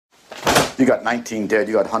You got 19 dead,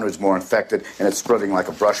 you got hundreds more infected, and it's spreading like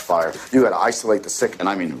a brush fire. You got to isolate the sick, and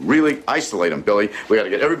I mean really isolate them, Billy. We got to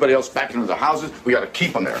get everybody else back into their houses. We got to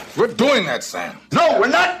keep them there. We're doing that, Sam. No, we're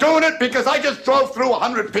not doing it because I just drove through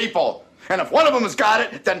 100 people. And if one of them has got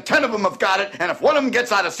it, then 10 of them have got it. And if one of them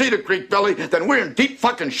gets out of Cedar Creek, Billy, then we're in deep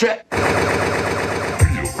fucking shit.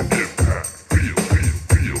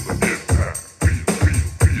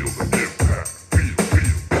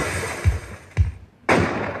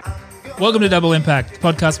 Welcome to Double Impact, the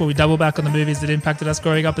podcast where we double back on the movies that impacted us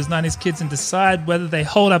growing up as 90s kids and decide whether they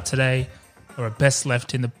hold up today or are best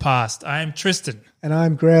left in the past. I am Tristan. And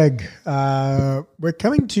I'm Greg. We're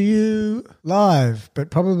coming to you live,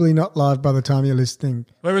 but probably not live by the time you're listening.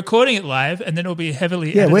 We're recording it live and then it'll be heavily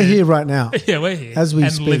Yeah, edited. we're here right now. Yeah, we're here. As we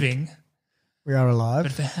and speak. living. We are alive.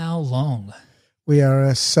 But for how long? We are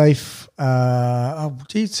a safe, how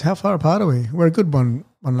far apart are we? We're a good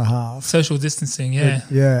 1.5. Social distancing, yeah.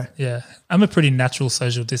 Yeah. Yeah. I'm a pretty natural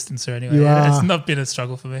social distancer anyway. You are. It's not been a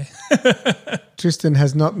struggle for me. Tristan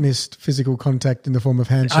has not missed physical contact in the form of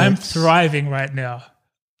handshakes. I'm thriving right now.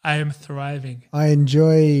 I am thriving. I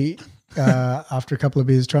enjoy, after a couple of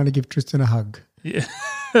beers, trying to give Tristan a hug. Yeah.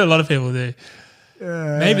 A lot of people do.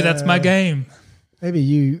 Maybe that's my game. Maybe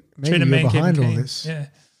you're behind all this. Yeah.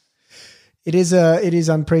 It is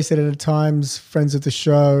unprecedented times, friends of the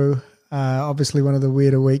show. Obviously one of the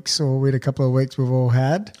weirder weeks or weirder couple of weeks we've all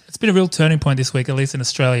had. It's been a real turning point this week, at least in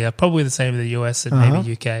Australia. Probably the same in the US and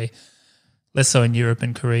maybe UK. Less so in Europe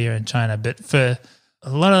and Korea and China. But for a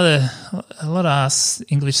lot of us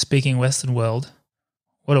English-speaking Western world,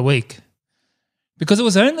 what a week. Because it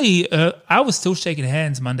was only I was still shaking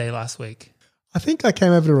hands Monday last week. I think I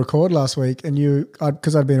came over to record last week and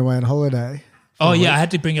because I'd been away on holiday. Oh, yeah, I had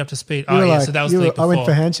to bring you up to speed. Oh, yeah, so that was the week before. I went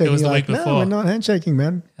for handshaking. It was the week before. No, we're not handshaking,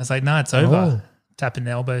 man. I was like, no, it's over. Tapping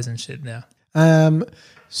elbows and shit now.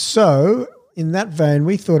 So, in that vein,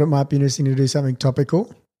 we thought it might be interesting to do something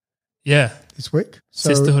topical. Yeah. This week.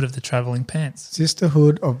 Sisterhood of the Travelling Pants.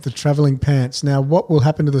 Sisterhood of the Travelling Pants. Now, what will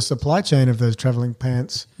happen to the supply chain of those travelling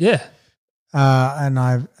pants? Yeah. And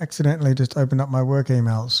I've accidentally just opened up my work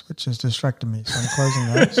emails, which has distracted me, so I'm closing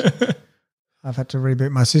those. I've had to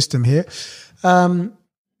reboot my system here.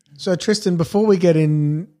 So, Tristan, before we get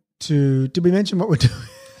into – did we mention what we're doing?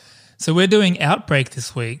 So we're doing Outbreak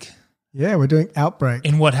this week. Yeah, we're doing Outbreak.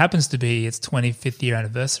 In what happens to be its 25th year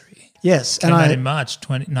anniversary. Yes. Came out in March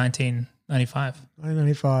 1995.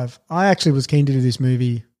 1995. I actually was keen to do this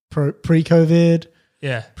movie pre-COVID.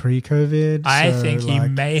 Yeah. Pre-COVID. I think he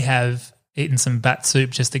may have eaten some bat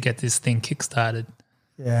soup just to get this thing kickstarted.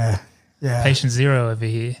 Yeah. Yeah. Patient zero over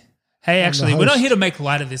here. Hey, actually, we're not here to make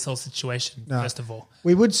light of this whole situation, first of all.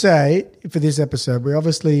 We would say, for this episode, we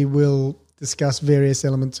obviously will discuss various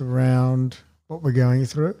elements around what we're going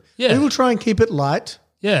through. Yeah. We will try and keep it light.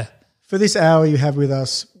 Yeah. For this hour you have with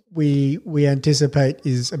us, we anticipate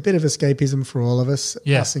is a bit of escapism for all of us,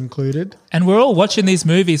 us included. And we're all watching these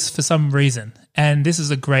movies for some reason, and this is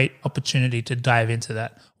a great opportunity to dive into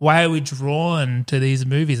that. Why are we drawn to these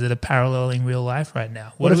movies that are paralleling real life right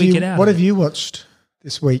now? What do we get out of it? What have you watched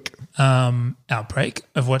this week? Outbreak.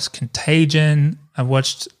 I've watched Contagion. I've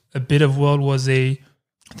watched a bit of World War Z.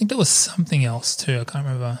 I think there was something else too. I can't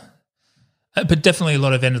remember. But definitely a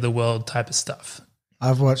lot of end of the world type of stuff.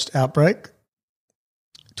 I've watched Outbreak,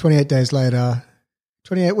 28 days later,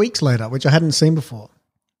 28 weeks later, which I hadn't seen before.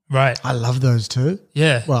 Right. I love those too.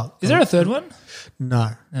 Yeah. Well, is there a third one? No.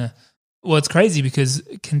 Yeah. Well, it's crazy because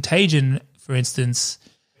Contagion, for instance,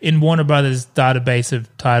 in Warner Brothers' database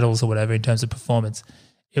of titles or whatever in terms of performance,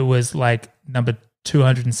 it was like number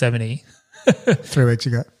 270. 3 weeks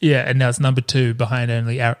ago. Yeah, and now it's number 2 behind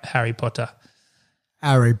only Harry Potter.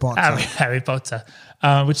 Harry Potter. Harry Potter,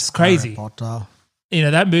 which is crazy. Harry Potter. You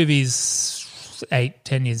know, that movie's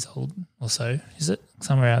 8-10 years old or so, is it?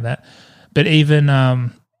 Somewhere around that. But even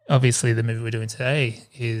obviously the movie we're doing today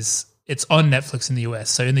it's on Netflix in the US.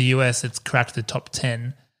 So in the US it's cracked the top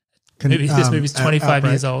 10. This movie's 25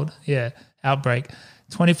 years old. Yeah, Outbreak.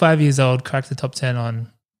 25 years old, cracked the top 10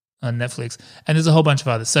 on Netflix. And there's a whole bunch of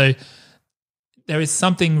others. So there is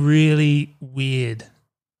something really weird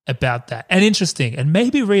about that and interesting and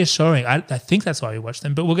maybe reassuring. I think that's why we watched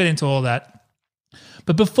them, but we'll get into all that.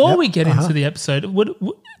 But before we get into the episode,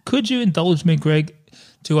 could you indulge me, Greg,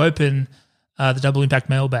 to open the Double Impact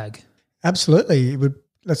mailbag? Absolutely.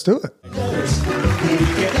 Let's do it.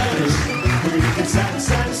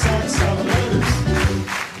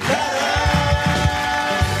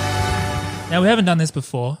 Now, we haven't done this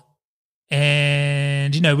before,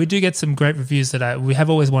 and, you know, we do get some great reviews that we have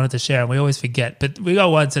always wanted to share, and we always forget. But we got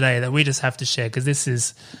one today that we just have to share because this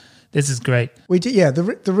is great. We do, yeah.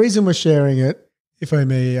 The reason we're sharing it if I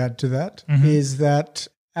may add to that, is that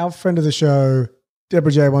our friend of the show,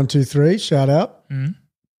 Deborah J123, shout out,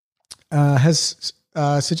 has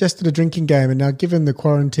suggested a drinking game. And now, given the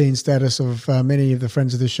quarantine status of many of the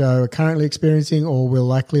friends of the show are currently experiencing or will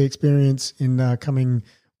likely experience in coming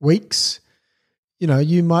weeks, you know,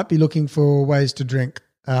 you might be looking for ways to drink.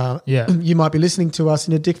 You might be listening to us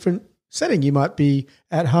in a different setting. You might be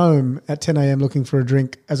at home at 10 a.m. looking for a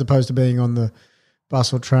drink as opposed to being on the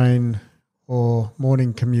bus or train or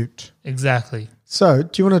morning commute. Exactly. So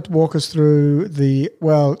do you want to walk us through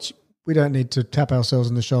we don't need to tap ourselves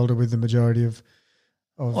on the shoulder with the majority of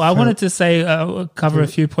well, I wanted to say cover a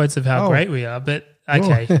few points of how great we are, but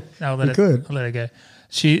okay, I'll let it go.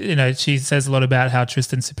 She says a lot about how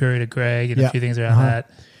Tristan's superior to Greg and a few things around that.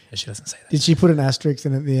 Yeah, she doesn't say that. Did she put an asterisk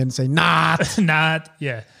in at the end and say not? Not.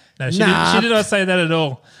 Yeah. No, she did not say that at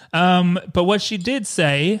all. But what she did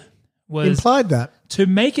say was implied that to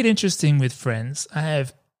make it interesting with friends,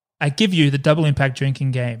 I give you the double impact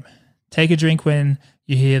drinking game. Take a drink when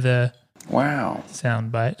you hear the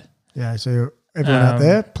sound bite. Yeah, so everyone out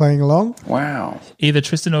there playing along. Wow. Either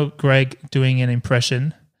Tristan or Greg doing an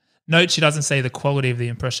impression. Note she doesn't say the quality of the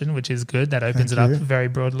impression, which is good. That opens it up very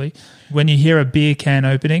broadly. When you hear a beer can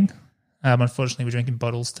opening, unfortunately we're drinking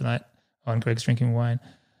bottles tonight. Greg's drinking wine.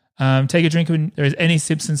 Take a drink when there is any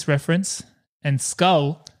Simpsons reference, and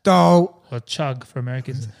skull or chug for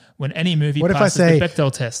Americans when any movie passes the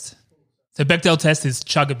Bechdel test. So Bechdel test is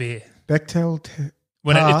chug a beer. Bechdel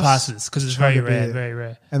when it passes, because it's very rare, very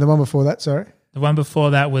rare. And the one before that, sorry? The one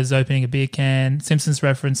before that was opening a beer can, Simpsons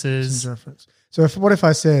references. So what if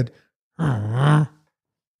I said,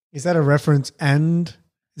 is that a reference and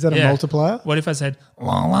is that a multiplier? What if I said,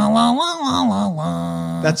 la, la, la, la, la, la,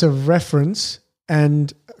 la? That's a reference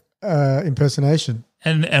and impersonation.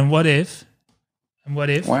 And what if?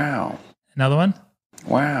 Wow. Another one?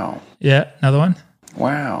 Wow. Yeah, another one?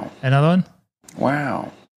 Wow. Another one?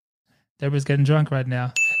 Wow. Deborah's getting drunk right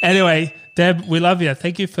now. Anyway, Deb, we love you.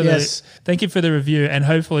 Thank you for the review, and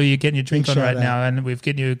hopefully you're getting your drink on right now, and we've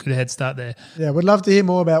given you a good head start there. Yeah, we'd love to hear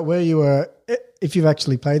more about where you were, if you've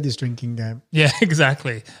actually played this drinking game. Yeah,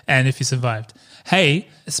 exactly, and if you survived. Hey,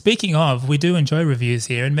 speaking of, we do enjoy reviews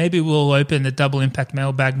here, and maybe we'll open the double impact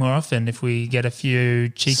mailbag more often if we get a few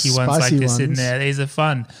cheeky ones like this in there. These are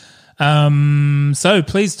fun. So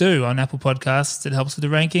please do on Apple Podcasts. It helps with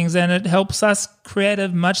the rankings and it helps us create a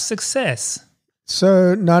much success.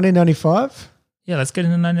 So 1995? Yeah, let's get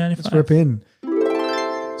into 1995. Let's rip in.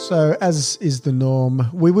 So as is the norm,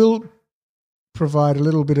 we will provide a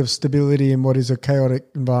little bit of stability in what is a chaotic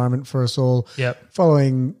environment for us all,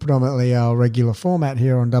 following predominantly our regular format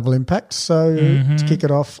here on Double Impact. So to kick it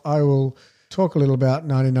off, I will talk a little about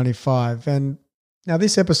 1995. And now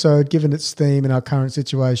this episode, given its theme and our current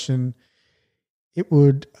situation, it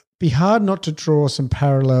would be hard not to draw some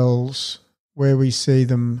parallels where we see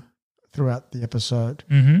them throughout the episode.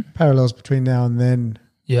 Parallels between now and then.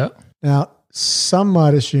 Yeah. Now, some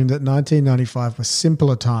might assume that 1995 was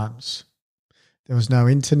simpler times. There was no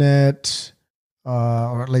internet,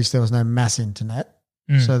 or at least there was no mass internet.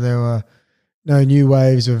 So there were no new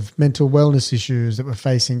waves of mental wellness issues that we're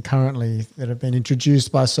facing currently that have been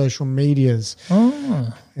introduced by social medias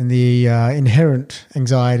and the inherent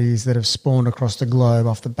anxieties that have spawned across the globe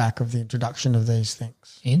off the back of the introduction of these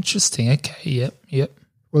things. Interesting. Okay. Yep.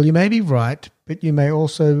 Well, you may be right, but you may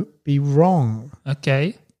also be wrong.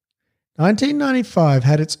 Okay. 1995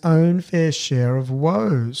 had its own fair share of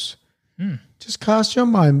woes. Just cast your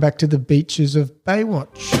mind back to the beaches of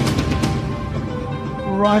Baywatch.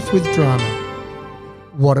 Rife with drama.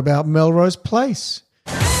 What about Melrose Place?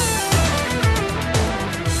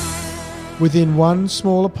 Within one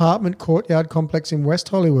small apartment courtyard complex in West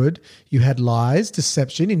Hollywood, you had lies,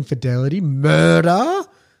 deception, infidelity, murder,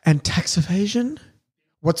 and tax evasion.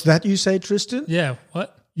 What's that you say, Tristan? Yeah,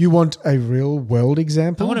 what? You want a real world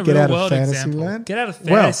example? I want a Get real out world of fantasy example. land? Get out of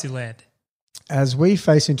fantasy land. As we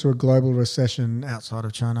face into a global recession outside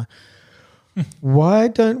of China, why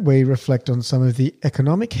don't we reflect on some of the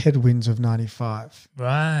economic headwinds of 95?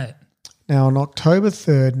 Right. Now, on October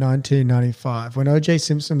 3rd, 1995, when O.J.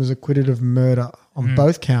 Simpson was acquitted of murder on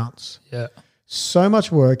both counts, so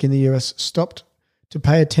much work in the US stopped to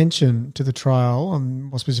pay attention to the trial, and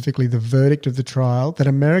more specifically the verdict of the trial, that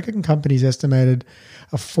American companies estimated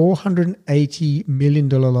a $480 million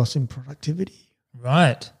loss in productivity.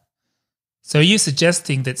 Right. So are you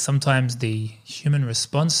suggesting that sometimes the human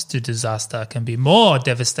response to disaster can be more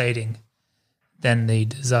devastating than the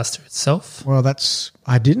disaster itself? Well,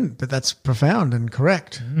 I didn't, but that's profound and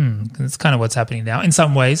correct. That's kind of what's happening now in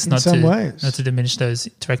some ways, not to diminish those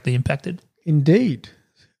directly impacted. Indeed.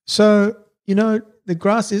 So, the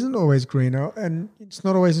grass isn't always greener, and it's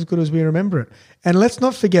not always as good as we remember it. And let's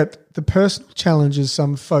not forget the personal challenges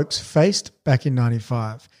some folks faced back in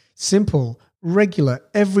 95. Simple, regular,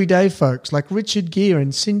 everyday folks like Richard Gere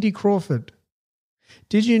and Cindy Crawford.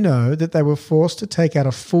 Did you know that they were forced to take out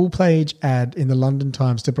a full-page ad in the London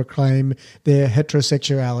Times to proclaim their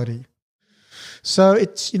heterosexuality? So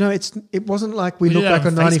it wasn't like we look back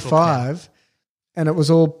on 95 and it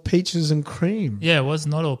was all peaches and cream. Yeah, it was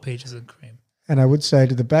not all peaches and cream. And I would say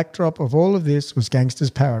to the backdrop of all of this was Gangster's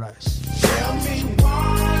Paradise. Tell me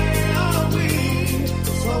why are we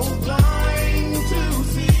so blind to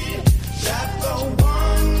see that the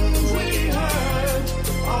ones we hurt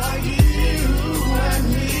are you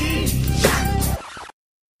and me?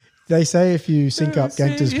 They say if you sync up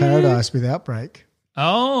Gangster's Paradise with Outbreak,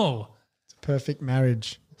 Oh, it's a perfect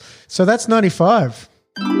marriage. So that's 95.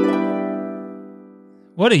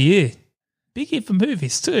 what a year. Big year for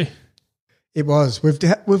movies too. It was.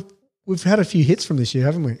 We've had a few hits from this year,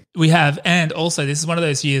 haven't we? We have, and also this is one of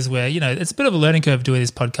those years where, it's a bit of a learning curve doing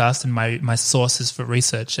this podcast and my sources for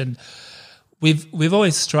research. And we've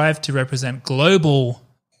always strived to represent global,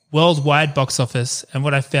 worldwide box office. And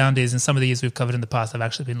what I found is in some of the years we've covered in the past, I've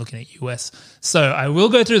actually been looking at US. So I will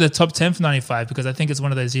go through the top 10 for 95 because I think it's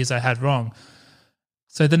one of those years I had wrong.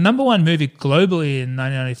 So the number one movie globally in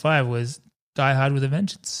 1995 was Die Hard with a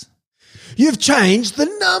Vengeance. You've changed the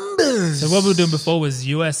numbers. So what we were doing before was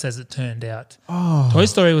US as it turned out. Oh, Toy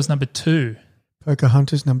Story was number 2.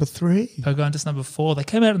 Pocahontas number 3. Pocahontas number 4. They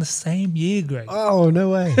came out in the same year, Greg. Oh, no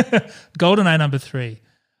way. GoldenEye number 3.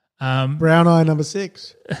 Brown Eye number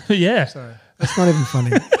 6. Yeah. Sorry, that's not even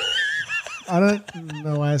funny. I don't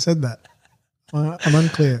know why I said that. I'm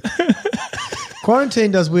unclear.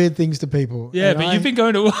 Quarantine does weird things to people. Yeah, but you've been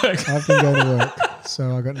going to work. I've been going to work,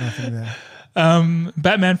 so I got nothing there.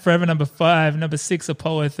 Batman Forever number 5. Number 6,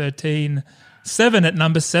 Apollo 13. 7 at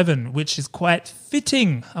number 7, which is quite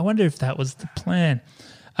fitting. I wonder if that was the plan.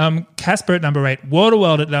 Casper at number 8.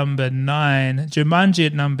 Waterworld at number 9. Jumanji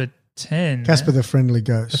at number 10. Casper the Friendly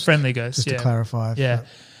Ghost. The Friendly Ghost, Just yeah. to clarify. Yeah.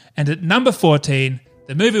 And at number 14,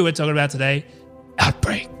 the movie we're talking about today,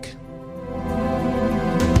 Outbreak.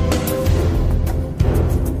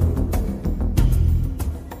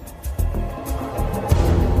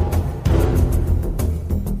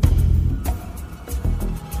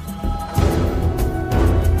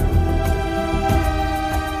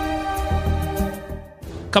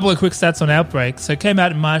 Couple of quick stats on Outbreak. So it came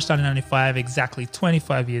out in March 1995, exactly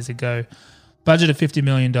 25 years ago. Budget of $50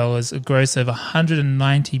 million, a gross of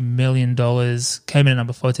 $190 million. Came in at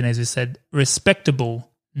number 14, as we said. Respectable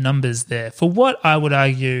numbers there. For what I would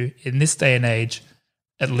argue in this day and age,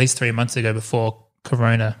 at least 3 months ago before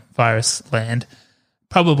coronavirus land,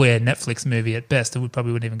 probably a Netflix movie at best. We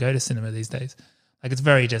probably wouldn't even go to cinema these days. Like it's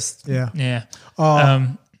very just, yeah. Oh,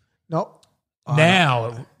 no.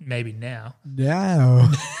 Now, maybe now. Now.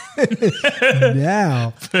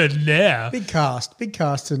 Now. But now. Big cast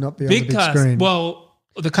to not be on the big cast. screen. Well,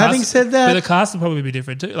 the cast. Having said that, but the cast would probably be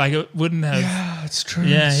different too. Like it wouldn't have. yeah, it's true.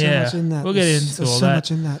 Yeah, There's so yeah. much in that. We'll get into There's all so that.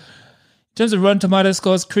 much in that. In terms of Rotten Tomato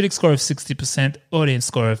scores, critic score of 60%, audience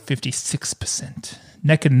score of 56%.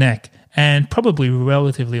 Neck and neck, and probably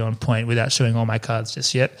relatively on point without showing all my cards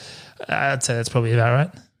just yet. I'd say that's probably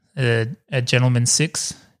about right. A gentleman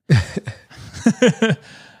 6.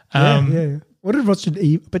 Yeah. What did Roger?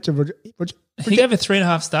 He He gave it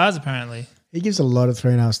 3.5 stars apparently. He gives a lot of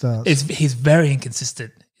 3.5 stars. He's very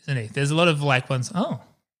inconsistent, isn't he? There's a lot of like ones. Oh,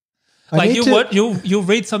 I like need you'll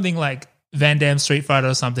read something like Van Damme Street Fighter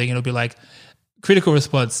or something, and it'll be like critical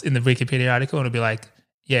response in the Wikipedia article, and it'll be like,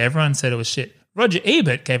 yeah, everyone said it was shit. Roger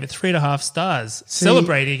Ebert gave it 3.5 stars,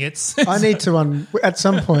 celebrating its. I need to at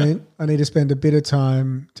some point. I need to spend a bit of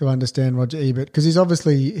time to understand Roger Ebert because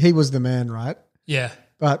he was the man, right? Yeah,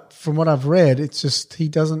 But from what I've read, it's just he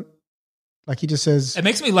doesn't like. He just says. it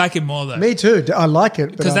makes me like him more though. Me too. I like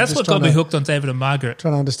it because that's what got me hooked on David and Margaret.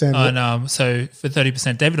 Trying to understand. So for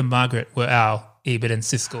 30%, David and Margaret were our Ebert and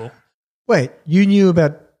Siskel. Wait, you knew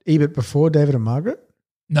about Ebert before David and Margaret?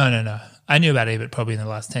 No. I knew about Ebert probably in the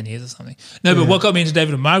last 10 years or something. No, but what got me into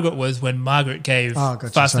David and Margaret was when Margaret gave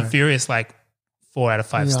Fast and Furious like 4 out of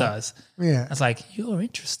 5 stars. Yeah. I was like, you're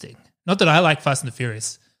interesting. Not that I like Fast and the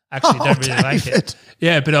Furious. I actually don't really like it.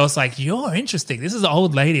 Yeah, but I was like, you're interesting. This is an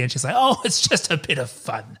old lady. And she's like, oh, it's just a bit of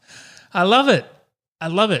fun. I love it.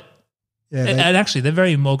 Yeah, And actually, they're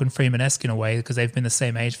very Morgan Freeman-esque in a way because they've been the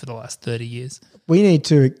same age for the last 30 years. we need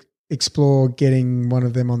to explore getting one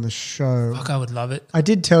of them on the show. Fuck, I would love it. I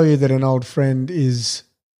did tell you that an old friend is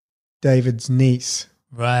David's niece.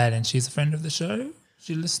 Right, and she's a friend of the show? Is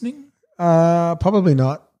she listening? Probably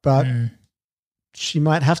not, but she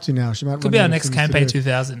might have to now. She might Could be our next campaign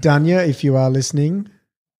 2000. Danya, if you are listening,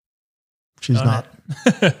 she's Darn not.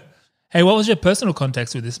 it. Hey, what was your personal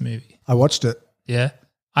context with this movie? I watched it. Yeah,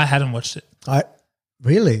 I hadn't watched it.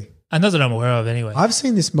 Really? And not that I'm aware of anyway. I've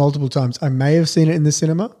seen this multiple times. I may have seen it in the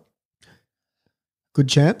cinema. Good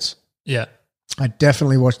chance. Yeah, I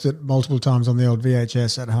definitely watched it multiple times on the old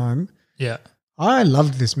VHS at home. yeah. I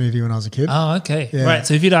loved this movie when I was a kid. Oh, okay. Yeah. Right.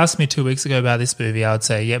 So if you'd asked me 2 weeks ago about this movie, I would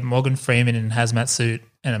say, yeah, Morgan Freeman in a hazmat suit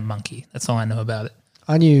and a monkey. That's all I know about it.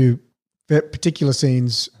 I knew particular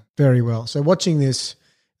scenes very well. So watching this,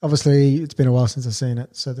 obviously it's been a while since I've seen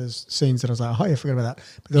it. So there's scenes that I was like, oh yeah, I forgot about that.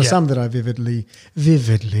 But there were Yeah. some that I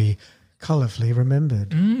vividly, colourfully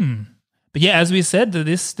remembered. But yeah, as we said,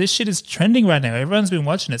 this shit is trending right now. Everyone's been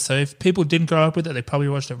watching it. So if people didn't grow up with it, they probably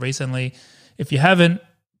watched it recently. If you haven't,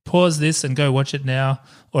 pause this and go watch it now.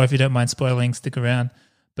 Or if you don't mind spoiling, stick around.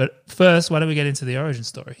 But first, why don't we get into the origin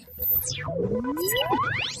story?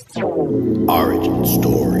 Origin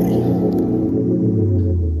story.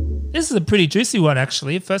 This is a pretty juicy one,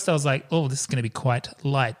 actually. At first, I was like, oh, this is going to be quite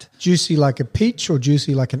light. Juicy like a peach or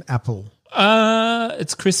juicy like an apple?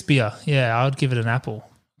 It's crispier. Yeah, I would give it an apple.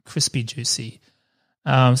 Crispy, juicy.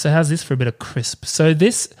 So how's this for a bit of crisp? So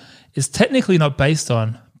this is technically not based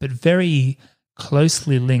on, but very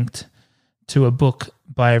closely linked to a book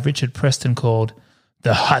by Richard Preston called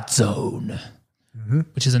The Hot Zone,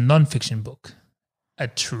 which is a non-fiction book. A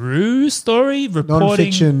true story reporting...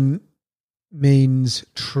 Non-fiction means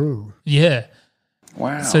true. Yeah.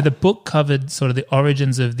 Wow. So the book covered sort of the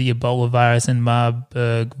origins of the Ebola virus and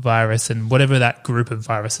Marburg virus and whatever that group of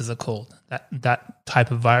viruses are called, that type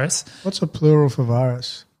of virus. What's a plural for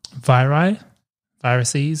virus? Viri,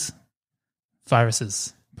 viruses,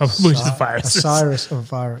 probably just viruses. A cyrus of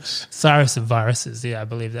virus. Cyrus of viruses, yeah, I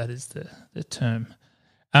believe that is the term.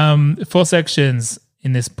 4 sections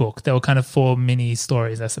in this book. There were kind of 4 mini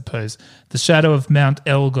stories, I suppose. The Shadow of Mount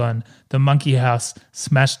Elgon, The Monkey House,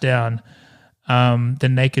 Smashdown, The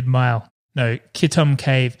Naked Mile, Kittum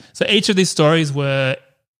Cave. So each of these stories were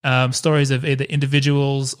stories of either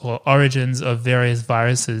individuals or origins of various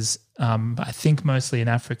viruses, I think mostly in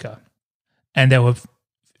Africa. And they were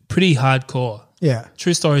pretty hardcore. Yeah.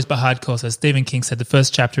 True stories, but hardcore. So Stephen King said the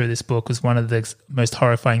first chapter of this book was one of the most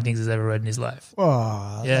horrifying things he's ever read in his life.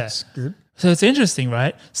 Oh, Yeah. that's good. So it's interesting,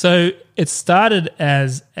 right? So it started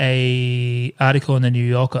as a article in the New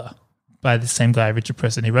Yorker by the same guy, Richard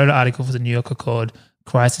Preston. He wrote an article for the New Yorker called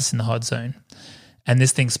Crisis in the Hot Zone. And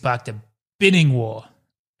this thing sparked a bidding war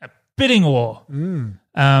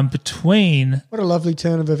between... What a lovely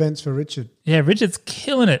turn of events for Richard. Yeah, Richard's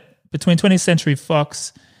killing it between 20th Century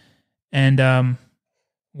Fox and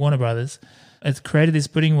Warner Brothers. It's created this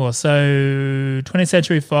bidding war. So 20th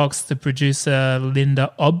Century Fox, the producer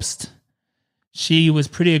Linda Obst, she was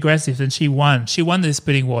pretty aggressive and she won. She won this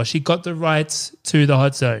bidding war. She got the rights to the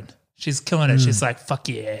Hot Zone. She's killing it. She's like, fuck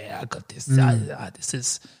yeah, I got this. This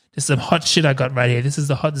is some hot shit I got right here. This is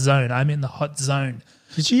the Hot Zone. I'm in the Hot Zone.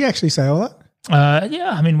 Did she actually say all that? Yeah,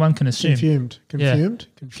 I mean, one can assume. Confumed.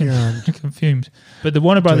 Confumed. But the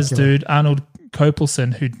Warner Brothers Particular. dude, Arnold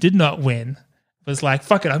Copelson, who did not win, was like,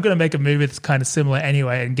 fuck it, I'm going to make a movie that's kind of similar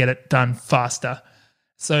anyway and get it done faster.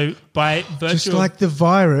 So by virtue Just like the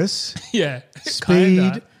virus, yeah, speed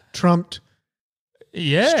kinda. trumped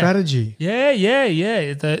Yeah. strategy. Yeah.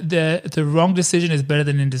 The wrong decision is better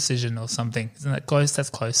than indecision or something. Isn't that close?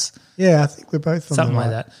 That's close. Yeah, I think we're both on Something the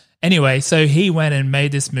like right. that. Anyway, so he went and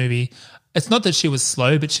made this movie. It's not that she was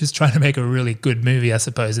slow, but she was trying to make a really good movie, I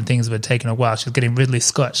suppose, and things were taking a while. She was getting Ridley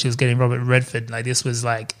Scott. She was getting Robert Redford. Like, this was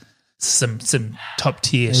like some top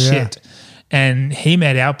tier shit. And he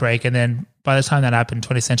made Outbreak, and then by the time that happened,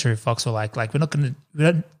 20th Century Fox were like we're not going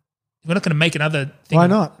to make another thing. Why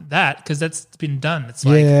not? That, because that's been done. It's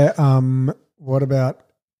like What about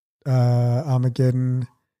Armageddon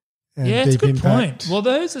and yeah, it's a Deep good Impact? point. Well,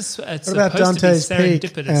 those are it's What supposed about Dante's to be Peak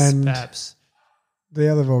serendipitous, and- perhaps. The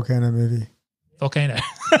other volcano movie. Volcano.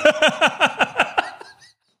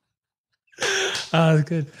 That's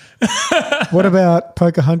good. What about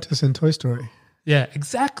Pocahontas and Toy Story? Yeah,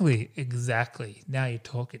 exactly. Now you're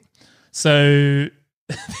talking. So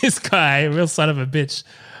this guy, real son of a bitch,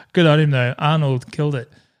 good on him though. Arnold killed it.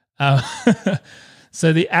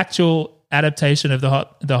 So the actual adaptation of the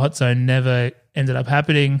Hot Zone never ended up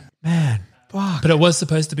happening. Man, fuck. But it was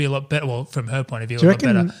supposed to be a lot better. Well, from her point of view, Do you a lot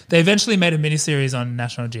reckon- better. They eventually made a miniseries on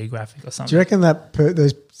National Geographic or something. Do you reckon that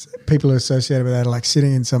those people associated with that are like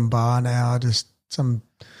sitting in some bar now, just some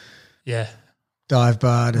Yeah. dive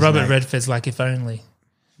bar? just Robert like, Redford's like, if only.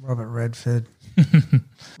 Robert Redford.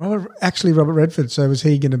 Robert Redford. So was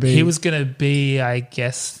he going to be? He was going to be, I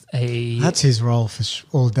guess, That's his role for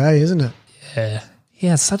all day, isn't it? Yeah. He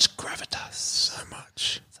has such gravitas. So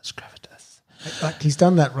much. Such gravitas. Like he's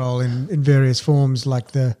done that role in various forms,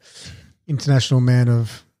 like the international man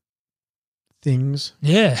of things.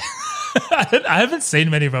 Yeah. I haven't seen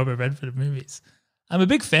many Robert Redford movies. I'm a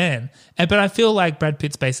big fan. But I feel like Brad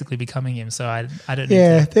Pitt's basically becoming him, so I don't need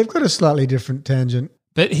Yeah, to. they've got a slightly different tangent.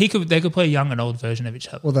 But they could play a young and old version of each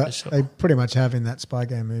other. Well, for that sure. they pretty much have in that Spy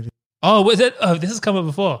Game movie. Oh, was it? Oh, this has come up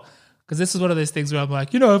before. Because this is one of those things where I'm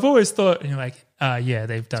like, I've always thought, and you're like, yeah,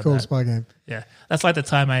 they've done It's called that. Spy Game. Yeah. That's like the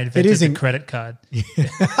time I invented the credit card.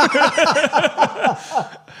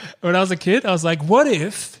 When I was a kid, I was like, what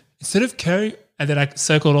if instead of carrying, and then I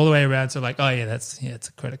circled all the way around to like, oh yeah, it's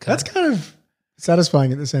a credit card. That's kind of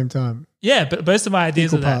satisfying at the same time. Yeah, but most of my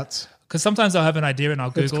ideas Equal are that. parts. Because sometimes I'll have an idea and I'll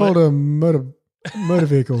Google It's called it. a motor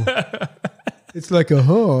vehicle. It's like a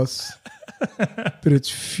horse, but it's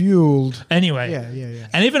fueled. Anyway. Yeah.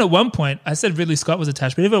 And even at one point, I said Ridley Scott was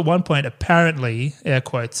attached, but even at one point, apparently, air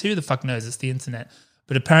quotes, who the fuck knows, it's the internet,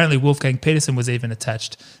 but apparently Wolfgang Peterson was even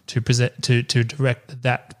attached to direct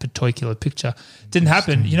that particular picture. Didn't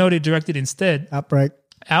happen. You know what he directed instead? Outbreak.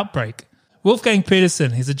 Wolfgang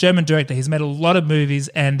Peterson, he's a German director. He's made a lot of movies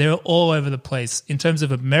and they're all over the place. In terms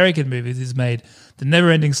of American movies, he's made The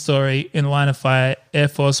Never-Ending Story, In Line of Fire, Air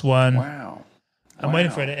Force One. Wow. I'm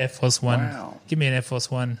waiting for an Air Force One. Wow. Give me an Air Force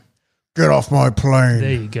One. Get off my plane.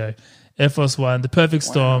 There you go. Air Force One, The Perfect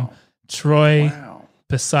Storm, Troy, Wow.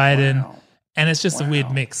 Poseidon, Wow. and it's just a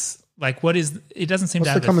weird mix. Like, what is? It doesn't seem What's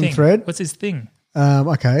to have the common a thing. thread? What's his thing?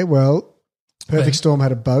 Okay, well, Perfect Storm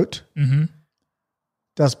had a boat. Mm-hmm.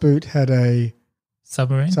 Dust Boot had a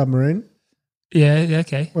Submarine. submarine. Yeah.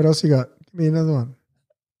 Okay. What else you got? Give me another one.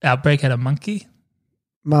 Outbreak had a monkey.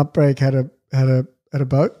 Markbreak had a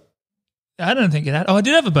boat. I don't think it had. Oh, it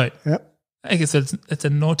did have a boat. Yep. I guess it's a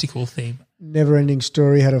nautical theme. Never-ending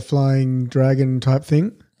Story had a flying dragon type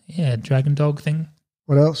thing. Yeah, dragon dog thing.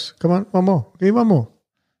 What else? Come on, one more. Give me one more.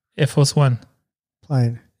 Air Force One.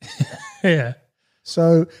 Plane. Yeah.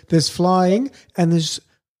 So there's flying and there's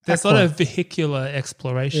There's a lot of vehicular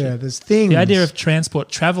exploration. Yeah, there's things. The idea of transport,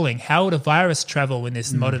 traveling. How would a virus travel in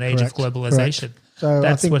this modern age of correct, globalization? correct. So I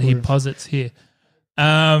That's think what he we've- posits here.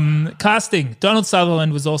 Casting. Donald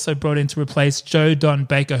Sutherland was also brought in to replace Joe Don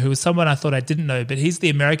Baker, who was someone I thought I didn't know, but he's the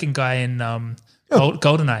American guy in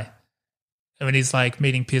GoldenEye. And when he's like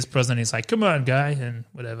meeting Pierce Brosnan, he's like, come on, guy, and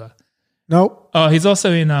whatever. Nope. Oh, he's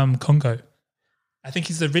also in Congo. I think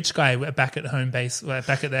he's the rich guy back at home base,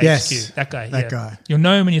 back at the Yes, HQ. That guy. that yeah. guy. You'll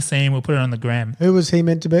know him when you see him. We'll put it on the gram. Who was he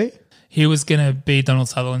meant to be? He was going to be Donald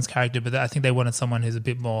Sutherland's character, but I think they wanted someone who's a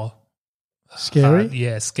bit more Scary?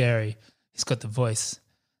 yeah, scary. He's got the voice.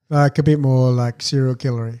 Like a bit more like serial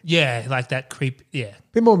killery. Yeah, like that creep. Yeah, A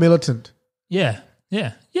bit more militant. yeah.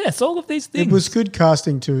 Yes, all of these things. It was good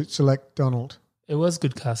casting to select Donald. It was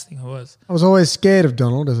good casting. It was I was always scared of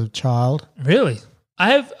Donald as a child. really.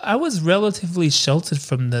 I was relatively sheltered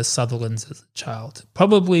from the Sutherlands as a child.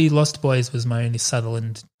 Probably Lost Boys was my only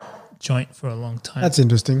Sutherland joint for a long time. That's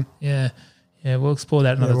interesting. Yeah, we'll explore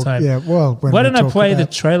that another time. Yeah, well, when Why we don't I talk play the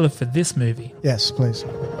about- trailer for this movie? Yes, please.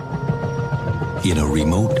 In a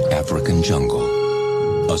remote African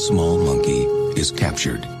jungle, a small monkey is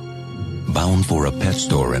captured. Bound for a pet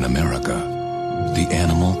store in America, the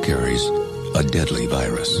animal carries a deadly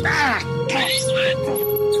virus.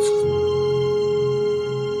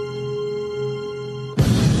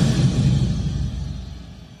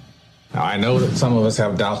 Now, I know that some of us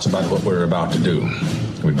have doubts about what we're about to do.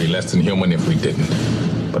 We'd be less than human if we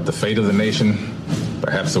didn't. But the fate of the nation,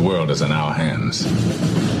 perhaps the world, is in our hands.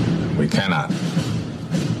 We cannot,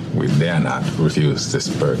 we dare not refuse this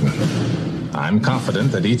burden. I'm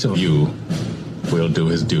confident that each of you will do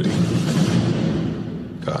his duty.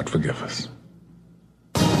 God forgive us.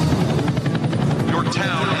 Your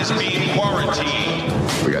town is being quarantined.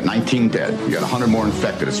 We got 19 dead. We got 100 more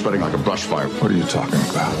infected. It's spreading like a brush fire. What are you talking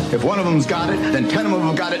about? If one of them's got it, then 10 of them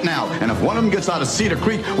have got it now. And if one of them gets out of Cedar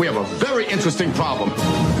Creek, we have a very interesting problem.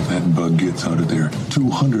 If that bug gets out of there,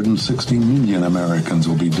 260 million Americans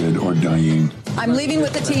will be dead or dying. I'm leaving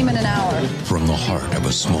with the team in an hour. From the heart of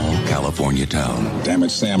a small California town Damn it,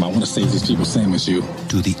 Sam, I want to save these people same as you.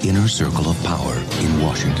 to the inner circle of power in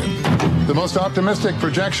Washington. The most optimistic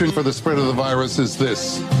projection for the spread of the virus is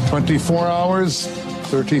this: 24 hours,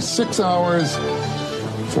 36 hours,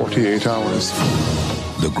 48 hours.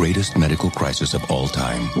 The greatest medical crisis of all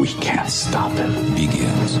time We can't stop it.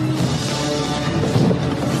 begins.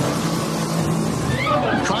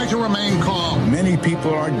 Try to remain calm. Many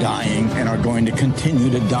people are dying and are going to continue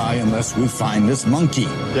to die unless we find this monkey.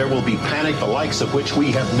 There will be panic the likes of which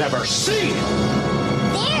we have never seen.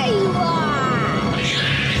 There you are!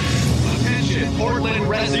 Attention, Portland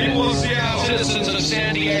residents, citizens of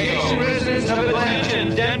San Diego, residents of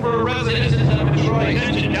Atlanta, Denver residents of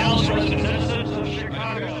Detroit, Dallas residents of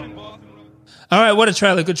Chicago. All right, what a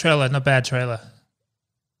trailer. Good trailer, not bad trailer.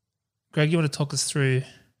 Greg, you want to talk us through?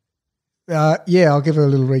 Yeah, I'll give a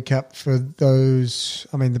little recap for those.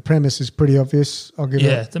 I mean, the premise is pretty obvious. I'll give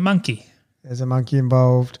Yeah, the monkey. There's a monkey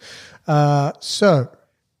involved. So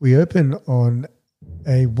we open on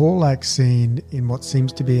a warlike scene in what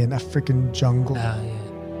seems to be an African jungle.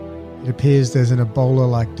 It appears there's an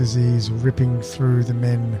Ebola-like disease ripping through the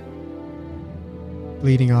men.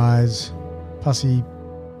 Bleeding eyes, pussy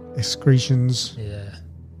excretions. Yeah.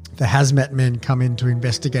 The hazmat men come in to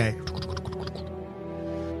investigate.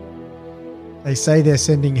 They say they're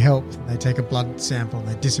sending help. They take a blood sample and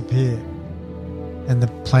they disappear. And the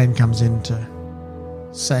plane comes in to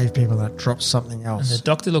save people and it drops something And else. the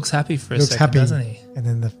doctor looks happy for a Looks second, happy, doesn't he? and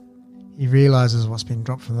then he realizes what's been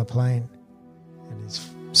dropped from the plane, and his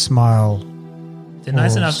smile. They're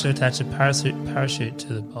nice falls. enough to attach a parachute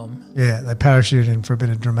to the bomb. Yeah, they parachute in for a bit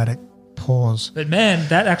of dramatic pause. But man,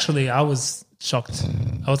 that actually, I was shocked.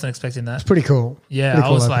 I wasn't expecting that. It's pretty cool. Yeah, Pretty I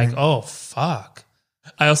cool was opening. like, oh, fuck.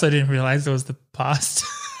 I also didn't realize it was the past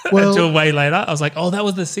Well- until way later. I was like, oh, that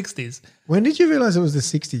was the 60s. When did you realize it was the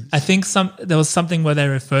 60s? I think there was something where they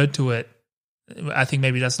referred to it. I think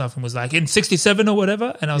maybe Dustin Hoffman was like, in 67 or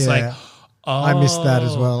whatever. And I was like, oh. I missed that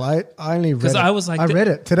as well. I only read 'Cause it. I was like, I read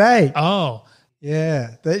it today. Oh.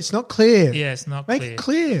 Yeah, it's not clear. Yeah, it's not Make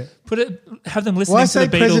clear. it clear. Have them listening Why to say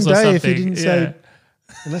the Beatles present or day something. if you didn't say,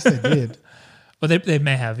 unless they did. Well, they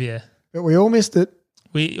may have, yeah. But we all missed it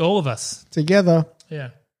All of us. together. Yeah.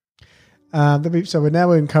 So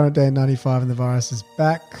we're in current day in 95 and the virus is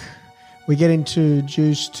back. We get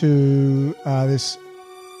introduced to this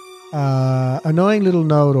annoying little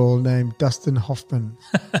know-it-all named Dustin Hoffman.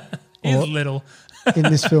 He's Or- little. in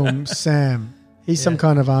this film, Sam. He's some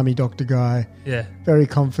kind of army doctor guy. Yeah. Very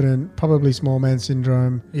confident, probably small man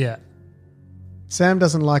syndrome. Yeah. Sam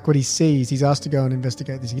doesn't like what he sees. He's asked to go and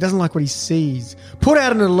investigate this. He doesn't like what he sees. Put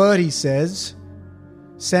out an alert, he says.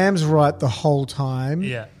 Sam's right the whole time.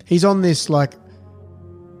 Yeah. He's on this, like,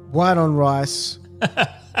 white on rice.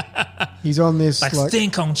 He's on this, Like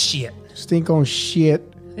stink on shit. Stink on shit.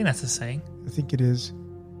 I think that's the saying. I think it is.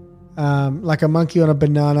 Like a monkey on a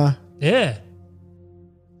banana. Yeah.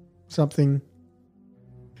 Something.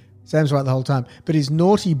 Sam's right the whole time. But his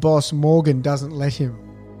naughty boss, Morgan, doesn't let him.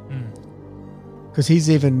 Because his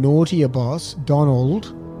even naughtier boss,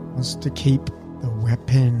 Donald, wants to keep the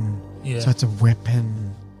weapon. Yeah. So it's a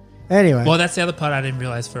weapon. Anyway. Well, that's the other part I didn't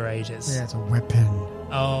realize for ages. Yeah, it's a weapon.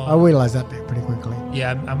 Oh. I realised that bit pretty quickly.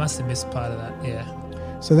 Yeah, I must have missed part of that.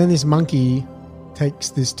 Yeah. So then this monkey takes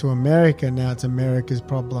this to America. Now it's America's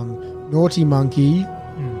problem. Naughty monkey.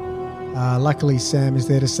 Luckily, Sam is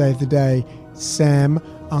there to save the day. Sam,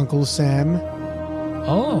 Uncle Sam.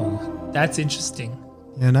 Oh, that's interesting.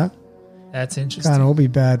 You know? That's interesting. Can't all be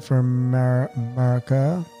bad for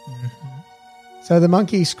America. So the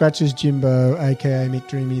monkey scratches Jimbo, a.k.a. Mick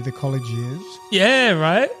Dreamy, the college years. Yeah,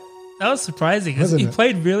 right? That was surprising because Wasn't he it?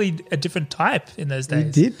 played really a different type in those He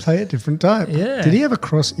days. did play a different type. Yeah. Did he have a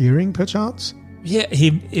cross earring, perchance? Yeah,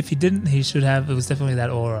 if he didn't, he should have. It was definitely that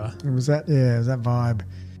aura. It was that vibe.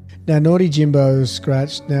 Now, naughty Jimbo is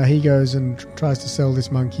scratched. Now he goes and tries to sell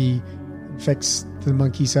this monkey, infects the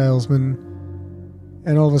monkey salesman,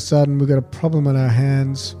 and all of a sudden we've got a problem on our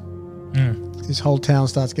hands. This whole town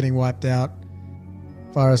starts getting wiped out.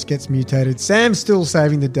 Virus gets mutated. Sam's still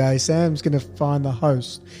saving the day. Sam's going to find the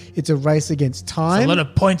host. It's a race against It's time. a lot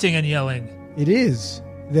of pointing and yelling. It is.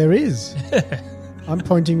 There is. I'm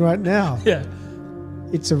pointing right now. Yeah.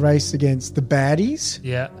 It's a race against the baddies.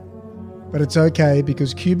 Yeah. But it's okay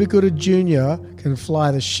because Cuba Gooding Jr. can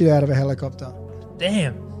fly the shit out of a helicopter.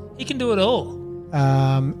 Damn. He can do it all.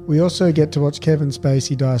 We also get to watch Kevin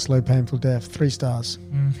Spacey die a slow, painful death. 3 stars.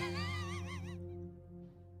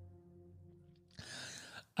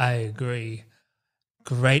 I agree.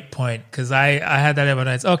 Great point. Because I had that in my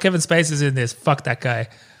notes. Oh, Kevin Spacey's in this. Fuck that guy.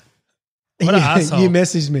 What an asshole. You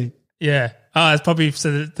messaged me. Yeah. Oh, it's probably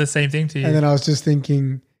said the same thing to you. And then I was just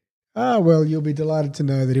thinking, well, you'll be delighted to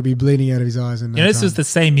know that he'll be bleeding out of his eyes. In no You know, this time. was the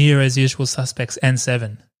same year as Usual Suspects and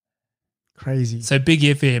 7. Crazy. So big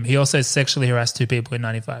year for him. He also sexually harassed 2 people in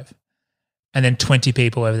 95. And then 20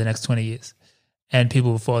 people over the next 20 years. And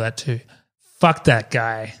people before that too. Fuck that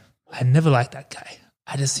guy. I never liked that guy.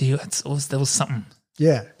 I just see there was something.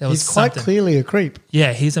 Yeah. There was He's quite something. clearly a creep.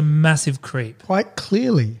 Yeah, he's a massive creep. Quite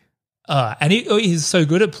clearly. And he's so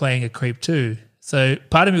good at playing a creep too. So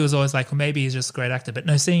part of me was always like, well, maybe he's just a great actor. But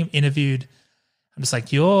no, seeing him interviewed, I'm just like,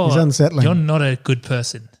 He's unsettling. You're not a good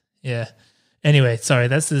person. Yeah. Anyway, sorry,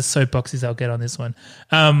 that's the soapboxes I'll get on this one.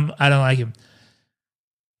 I don't like him.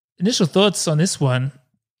 Initial thoughts on this one.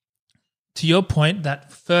 To your point,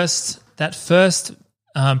 that first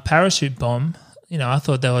parachute bomb, I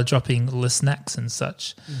thought they were dropping Le Snacks and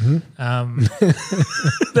such. Mm-hmm.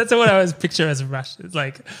 That's what I was picturing as a rush. It's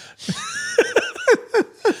like,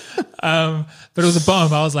 but it was a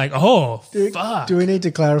bomb. I was like, oh, fuck. Do we need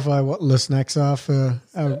to clarify what Le Snacks are for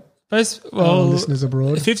our listeners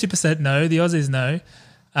abroad? 50% no. The Aussies know.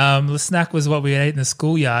 Le Snack was what we ate in the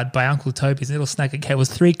schoolyard by Uncle Toby's little snack. It was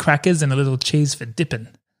 3 crackers and a little cheese for dipping.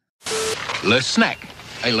 Le Snack,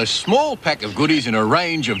 a small pack of goodies in a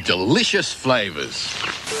range of delicious flavours.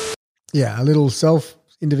 Yeah, a little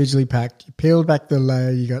individually packed. You peeled back the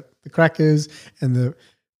layer, you got the crackers and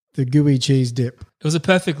the gooey cheese dip. It was a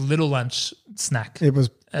perfect little lunch snack. It was.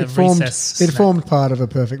 A It formed recess snack. part of a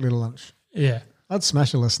perfect little lunch. Yeah. I'd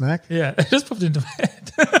smash a Le Snack. Yeah, it just popped into my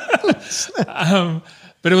head.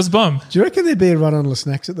 But it was a bomb. Do you reckon there'd be a run on Le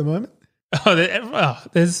Snacks at the moment?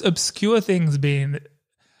 There's obscure things being...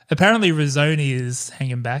 Apparently Rizzoni is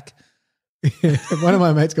hanging back. One of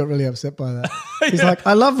my mates got really upset by that. He's like,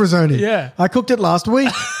 I love risoni. Yeah. I cooked it last week.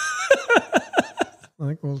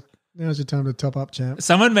 Like, well, now's your time to top up, champ.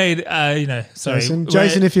 Someone made, sorry.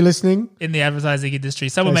 Jason, if you're listening. In the advertising industry,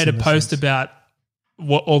 someone Jason made a post about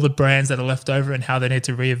what all the brands that are left over and how they need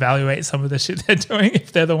to reevaluate some of the shit they're doing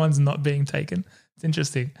if they're the ones not being taken. It's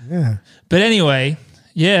interesting. Yeah. But anyway,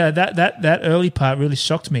 yeah, that early part really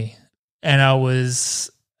shocked me. And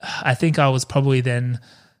I think I was probably then,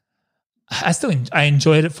 I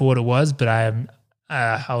enjoyed it for what it was, but I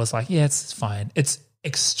was like, yeah, it's fine. It's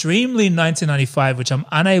extremely 1995, which I'm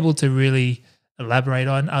unable to really elaborate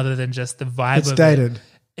on other than just the vibe It's of dated.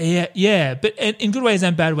 it. Yeah. But in good ways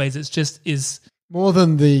and bad ways, it's just is... More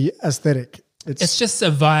than the aesthetic. It's just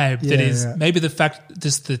a vibe that is maybe the fact,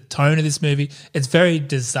 just the tone of this movie. It's very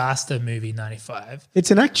disaster movie 95.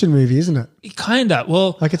 It's an action movie, isn't it? Kind of.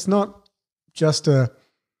 Well, like it's not just a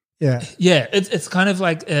yeah. It's kind of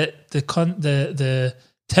like the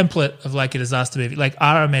template of like a disaster movie. Like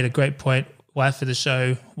Ara made a great point. Wife of the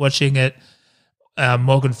show, watching it.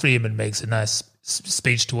 Morgan Freeman makes a nice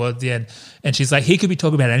speech towards the end, and she's like, he could be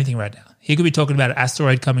talking about anything right now. He could be talking about an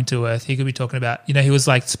asteroid coming to Earth. He could be talking about, he was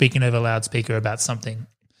like speaking over a loudspeaker about something.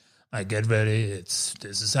 Like, get ready, this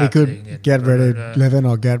is He happening. could get ready living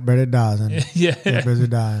or get ready dying. Yeah. Get ready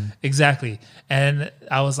dying. Exactly. And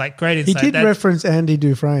I was like, great insight. He did reference Andy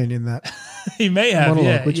Dufresne in that he may have,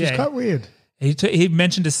 monologue, which is quite weird. He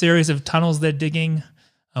mentioned a series of tunnels they're digging.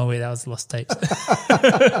 Oh, wait, that was Lost Tapes.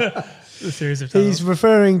 The series of tunnels. He's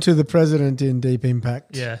referring to the president in Deep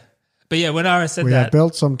Impact. Yeah. But yeah, when Ara said we that. have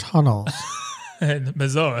built some tunnels. And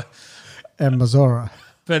Mazora. And Mazora.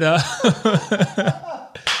 But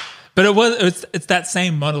it's that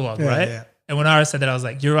same monologue, right? Yeah. And when Ara said that, I was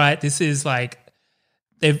like, you're right. This is like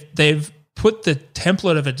they've put the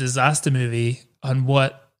template of a disaster movie on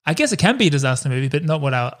what I guess it can be a disaster movie, but not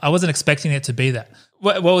what I wasn't expecting it to be that.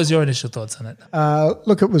 What was your initial thoughts on it?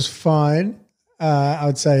 Look, it was fine. I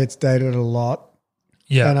would say it's dated a lot.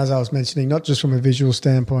 Yeah. And as I was mentioning, not just from a visual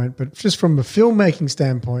standpoint, but just from a filmmaking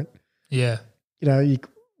standpoint. Yeah.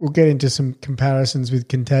 We'll get into some comparisons with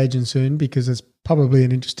Contagion soon because it's probably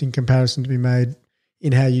an interesting comparison to be made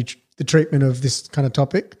in how the treatment of this kind of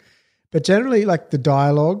topic. But generally, like the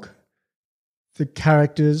dialogue, the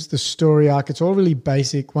characters, the story arc, it's all really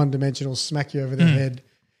basic, one-dimensional, smack you over the head.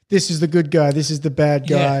 This is the good guy. This is the bad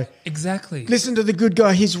guy. Yeah, exactly. Listen to the good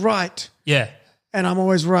guy. He's right. Yeah. And I'm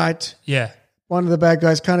always right. Yeah. One of the bad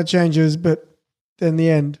guys kind of changes, but then the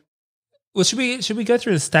end. Well, should we go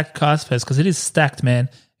through the stacked cast first? Because it is stacked, man.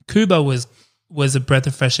 Kubo was a breath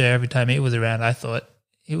of fresh air every time he was around, I thought.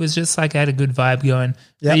 It was just like I had a good vibe going.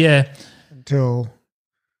 Yep. Yeah. Until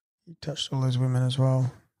he touched all those women as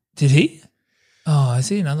well. Did he? Oh, I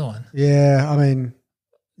see another one. Yeah, I mean,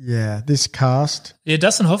 yeah, this cast. Yeah,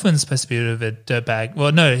 Dustin Hoffman's supposed to be a bit of a dirtbag.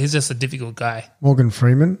 Well, no, he's just a difficult guy. Morgan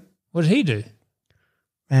Freeman. What did he do?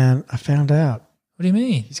 Man, I found out. What do you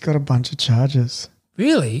mean? He's got a bunch of charges.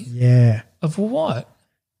 Really? Yeah. Of what?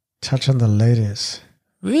 Touch on the ladies.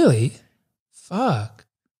 Really? Fuck.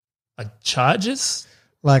 Like charges?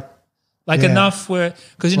 Like yeah. Enough where,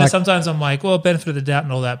 because Like- sometimes I'm like, well, benefit of the doubt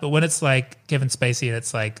and all that, but when it's like Kevin Spacey and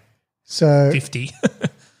it's like So 50.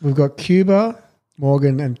 we've got Cuba,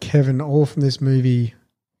 Morgan, and Kevin all from this movie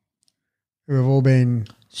who have all been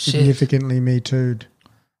significantly Me Too'd.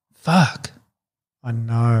 Fuck. I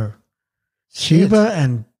know. Shit. Cuba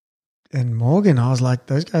and Morgan, I was like,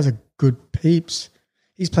 those guys are good peeps.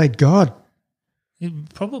 He's played God.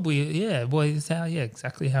 Probably, yeah. Well, it's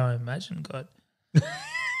exactly how I imagine God.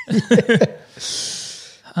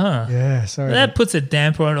 Huh. Yeah, sorry. That puts a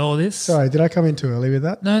damper on all this. Sorry, did I come in too early with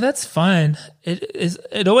that? No, that's fine.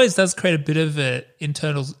 It always does create a bit of an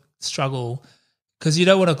internal struggle because you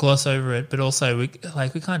don't want to gloss over it, but also we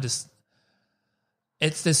can't just.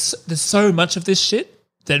 There's so much of this shit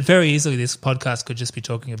that very easily this podcast could just be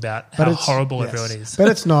talking about how horrible everyone is. But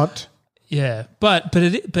it's not. Yeah, but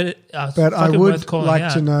I would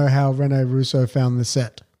like to know how Rene Russo found the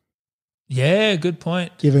set. Yeah, good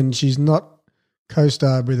point. Given she's not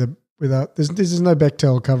co-starred with a there's no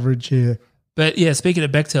Bechdel coverage here. But yeah, speaking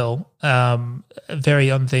of Bechdel,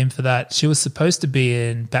 very on theme for that. She was supposed to be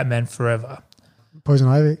in Batman Forever. Poison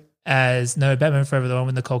Ivy. Batman Forever, the one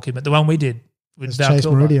with Nicole Kidman, the one we did with Val Chase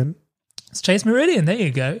Kilmer. Meridian. It's Chase Meridian. There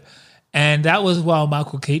you go. And that was while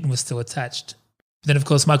Michael Keaton was still attached. Then, of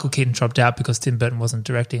course, Michael Keaton dropped out because Tim Burton wasn't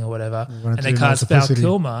directing or whatever. And they cast Val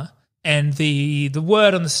Kilmer. And the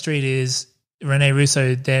word on the street is Rene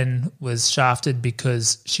Russo then was shafted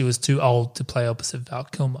because she was too old to play opposite Val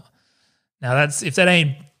Kilmer. Now, if that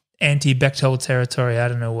ain't anti-Bechdel territory, I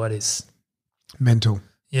don't know what is. Mental.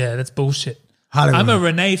 Yeah, that's bullshit. Hollywood. I'm a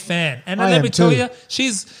Renee fan. And let me tell you,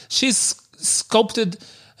 she's sculpted.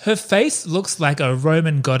 Her face looks like a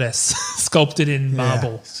Roman goddess sculpted in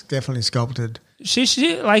marble. It's definitely sculpted.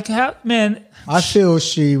 She like how man. I feel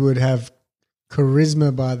she would have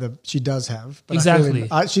charisma she does have. But exactly.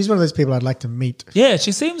 She's one of those people I'd like to meet. Yeah,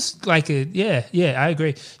 she seems like yeah, I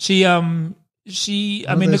agree. Nicole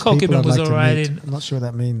Kidman was all right in. I'm not sure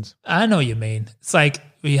what that means. I know what you mean. It's like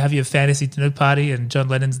you have your fantasy dinner party and John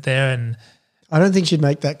Lennon's there and. I don't think she'd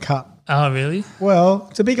make that cut. Oh, really? Well,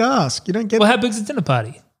 it's a big ask. You don't get. Well, how big's a dinner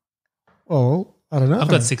party? Oh, I don't know. I've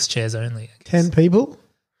got 6 chairs only. 10 people?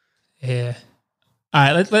 Yeah.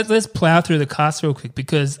 All right, let's plow through the cast real quick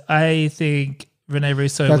because I think Rene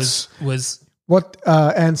Russo was. What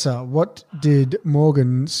answer? What did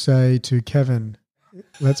Morgan say to Kevin?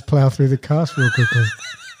 Let's plow through the cast real quickly.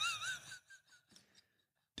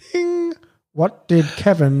 Ding. What did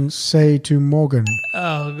Kevin say to Morgan?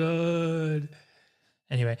 Oh, good.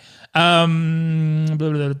 Anyway,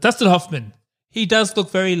 Dustin Hoffman. He does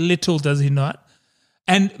look very little, does he not?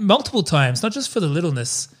 And multiple times, not just for the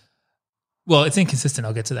littleness. Well, it's inconsistent.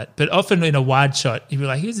 I'll get to that. But often in a wide shot, you'd be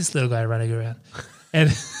like, "Who's this little guy running around?" And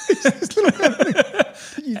you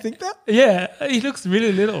think that? Yeah, he looks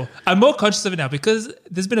really little. I'm more conscious of it now because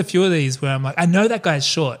there's been a few of these where I'm like, I know that guy's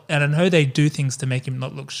short, and I know they do things to make him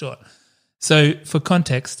not look short. So, for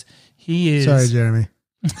context, he is. Sorry, Jeremy.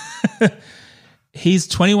 He's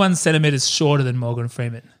 21 centimeters shorter than Morgan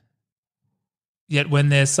Freeman. Yet when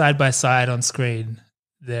they're side by side on screen,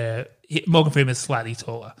 Morgan Freeman is slightly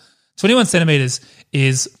taller. 21 centimeters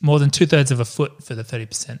is more than 2/3 of a foot for the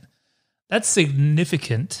 30%. That's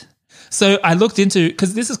significant. So I looked into,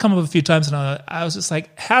 because this has come up a few times, and I was just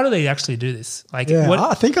like, how do they actually do this? Like,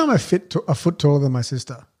 I think I'm a foot taller than my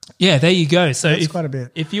sister. Yeah, there you go. So that's quite a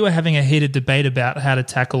bit. If you were having a heated debate about how to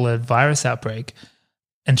tackle a virus outbreak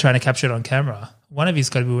and trying to capture it on camera, one of you's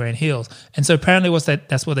got to be wearing heels. And so apparently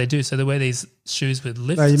that's what they do. So they wear these shoes with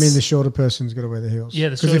lifts. No, you mean the shorter person's got to wear the heels? Yeah.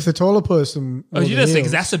 Because if the taller person you're just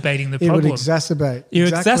exacerbating the problem. It would exacerbate. You're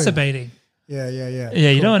exacerbating. Yeah. Yeah, cool.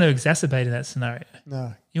 You don't want to exacerbate in that scenario.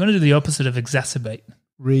 No. You want to do the opposite of exacerbate.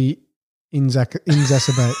 Exacerbate.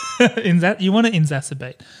 You want to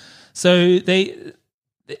exacerbate. So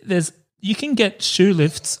you can get shoe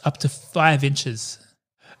lifts up to 5 inches.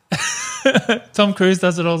 Tom Cruise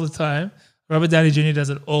does it all the time. Robert Downey Jr. does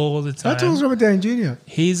it all the time. How tall is Robert Downey Jr.?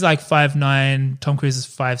 He's like 5'9". Tom Cruise is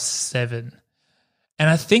 5'7". And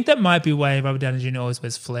I think that might be why Robert Downey Jr. always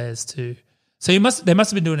wears flares too. So they must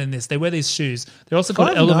have been doing it in this. They wear these shoes. They're also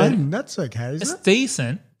called elevator. That's okay, isn't it's it?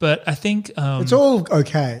 decent, but I think it's all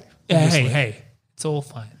okay. Yeah, hey, it's all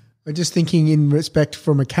fine. We're just thinking in respect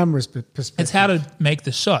from a camera's perspective. It's how to make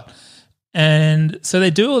the shot. And so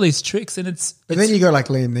they do all these tricks, and But then you go like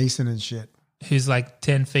Liam Neeson and shit. Who's like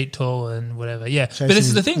 10 feet tall and whatever. Yeah. Chasing but this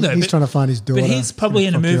is the thing though. He's trying to find his daughter. But he's probably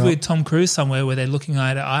in a movie with Tom Cruise somewhere where they're looking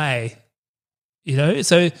eye to eye. You know?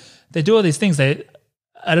 So they do all these things. I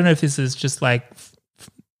don't know if this is just like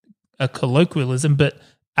a colloquialism, but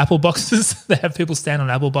apple boxes. They have people stand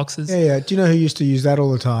on apple boxes. Yeah. Do you know who used to use that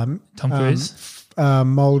all the time? Tom Cruise?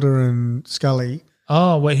 Mulder and Scully.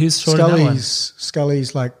 Oh, wait, who's shorter than that one?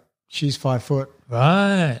 Scully's like, she's 5 foot.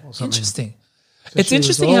 Right. Interesting. So it's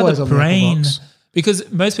interesting how the brain,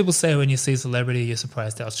 because most people say when you see a celebrity, you're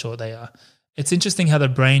surprised how short they are. It's interesting how the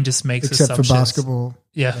brain just makes assumptions. Except for basketball.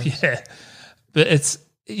 Yeah. But I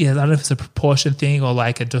don't know if it's a proportion thing or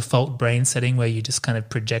like a default brain setting where you just kind of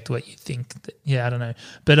project what you think. I don't know.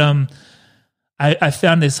 But I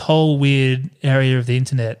found this whole weird area of the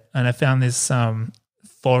internet, and I found this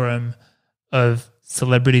forum of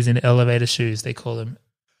celebrities in elevator shoes. They call them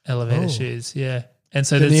elevator Oh. shoes. Yeah. And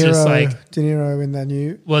so De it's just Niro, like, De Niro in that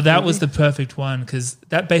new. well, that movie? was the perfect one because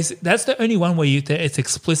that's the only one where it's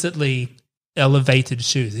explicitly elevated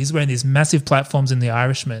shoes. He's wearing these massive platforms in The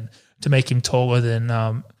Irishman to make him taller than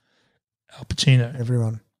Al Pacino.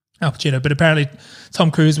 Everyone. Al Pacino, but apparently Tom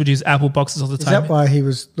Cruise would use Apple boxes all the Is time. that why he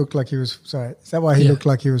looked like he was? Sorry, is that why he Yeah. looked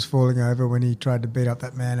like he was falling over when he tried to beat up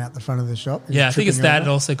that man out the front of the shop? He Yeah, I was think it's tripping that, and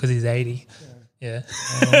over? also because he's 80. Yeah.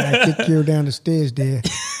 I kick you down the stairs, dear.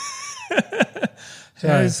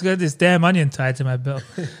 Yeah, it's got this damn onion tied to my belt.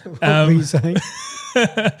 What were you saying?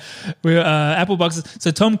 We're Apple boxes. So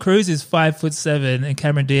Tom Cruise is 5'7", and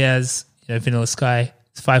Cameron Diaz, Vanilla Sky,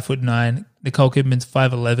 is 5'9". Nicole Kidman's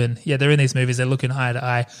 5'11". Yeah, they're in these movies. They're looking eye to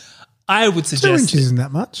eye. I would 2 suggest inches isn't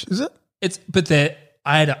that much, is it? but they're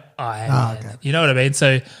eye to eye. Ah, man. okay. You know what I mean?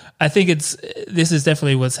 So I think this is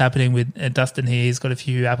definitely what's happening with Dustin here. He's got a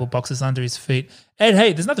few Apple boxes under his feet. And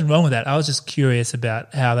hey, there's nothing wrong with that. I was just curious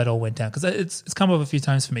about how that all went down because it's come up a few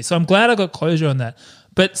times for me. So I'm glad I got closure on that.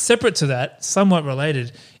 But separate to that, somewhat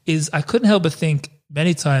related, is I couldn't help but think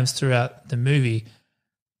many times throughout the movie,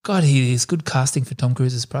 God, he is good casting for Tom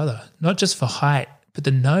Cruise's brother. Not just for height, but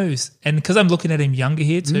the nose. And because I'm looking at him younger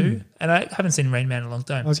here too, and I haven't seen Rain Man in a long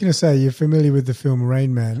time. I was going to say you're familiar with the film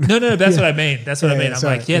Rain Man. No, that's what I mean. That's what I Yeah, mean. I'm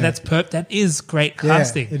sorry, like, yeah. that is great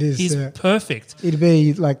casting. it is, He's yeah. perfect. It'd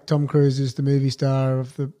be like Tom Cruise is the movie star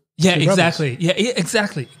of the. Yeah, the brothers. exactly. Yeah,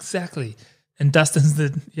 exactly. And Dustin's the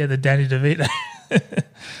Danny DeVito.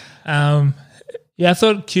 I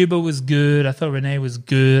thought Cuba was good. I thought Renee was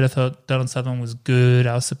good. I thought Donald Sutherland was good.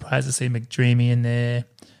 I was surprised to see McDreamy in there.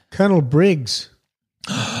 Colonel Briggs.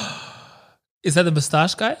 Is that the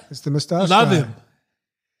moustache guy? It's the moustache Love guy. him.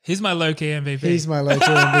 He's my low-key MVP. He's my local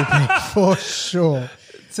MVP for sure.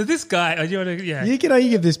 So this guy, you want to, yeah. You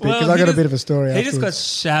give this bit because I got a bit of a story. He just got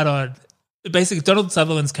shat on. Basically, Donald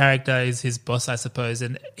Sutherland's character is his boss, I suppose,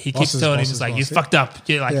 and he keeps telling him, he's like, "You fucked up.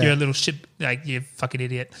 You're a little shit. Like, you fucking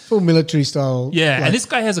idiot." Full military style. Yeah, like, and this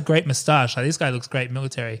guy has a great moustache. Like, this guy looks great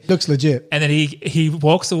military. looks legit. And then he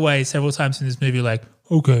walks away several times in this movie like,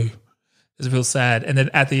 okay. It's real sad. And then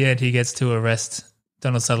at the end, he gets to arrest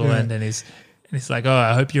Donald Sutherland and he's like, oh,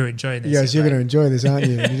 I hope you're enjoying this. Yes, you're going to enjoy this, aren't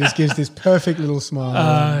you? And he just gives this perfect little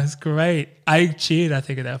smile. It's great. I cheered, I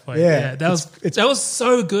think, at that point. Yeah, that was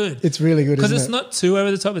so good. It's really good, Because isn't it's it? not too over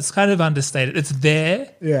the top. It's kind of understated. It's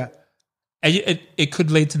there. Yeah. And it could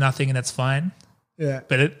lead to nothing, and that's fine. Yeah.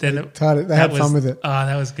 But They had fun with it. Oh,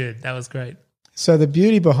 that was good. That was great. So the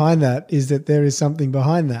beauty behind that is that there is something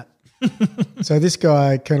behind that. So this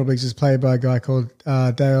guy, Colonel Briggs, is played by a guy called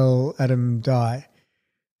Dale Adam Dye.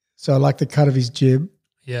 So I like the cut of his jib.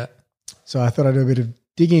 Yeah. So I thought I'd do a bit of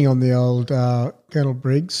digging on the old Colonel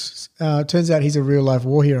Briggs. Turns out he's a real life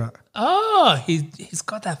war hero. Oh, he's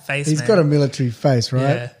got that face, He's man. got a military face,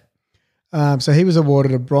 right? Yeah. So he was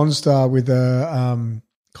awarded a Bronze Star with a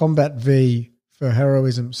Combat V for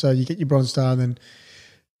heroism. So you get your Bronze Star, and then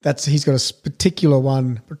he's got a particular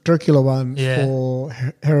one Yeah. for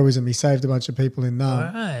heroism. He saved a bunch of people in Nam.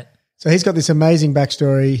 All right. So he's got this amazing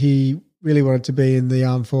backstory. He really wanted to be in the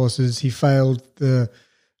armed forces. He failed the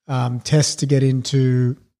test to get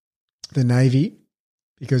into the Navy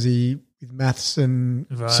because with maths and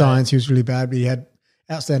science, he was really bad, but he had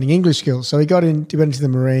outstanding English skills. So he went into the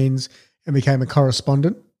Marines and became a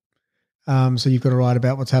correspondent. So you've got to write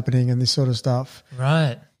about what's happening and this sort of stuff.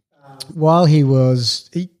 Right. While he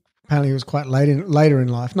apparently was quite later in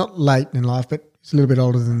life, not late in life, but he's a little bit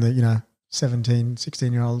older than the 17,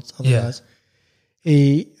 16-year-olds other guys.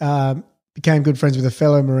 He became good friends with a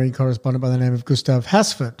fellow Marine correspondent by the name of Gustav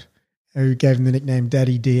Hasford, who gave him the nickname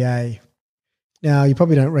Daddy DA. Now, you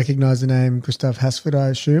probably don't recognize the name Gustav Hasford, I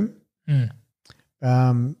assume.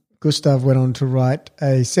 Gustav went on to write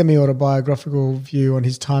a semi-autobiographical view on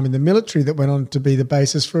his time in the military that went on to be the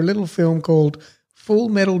basis for a little film called Full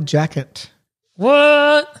Metal Jacket.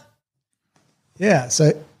 What? Yeah,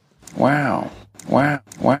 so... Wow. Wow.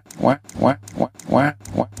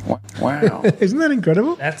 Isn't that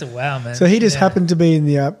incredible? That's a wow, man. So he just happened to be in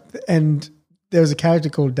the and there was a character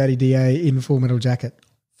called Daddy DA in Full Metal Jacket.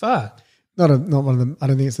 Fuck. Not one of them. I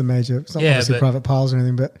don't think it's the major. It's not obviously Private Piles or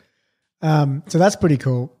anything, but so that's pretty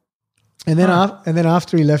cool. And then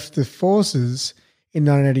after he left the forces in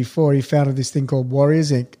 1984, he founded this thing called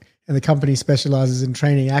Warriors Inc. And the company specializes in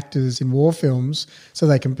training actors in war films so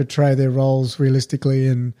they can portray their roles realistically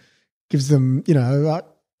and gives them,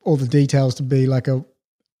 all the details to be like a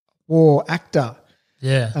war actor.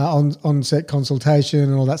 Yeah. On set consultation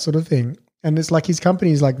and all that sort of thing. And it's like his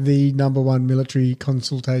company is like the number one military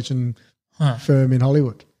consultation firm in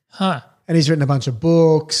Hollywood. Huh. And he's written a bunch of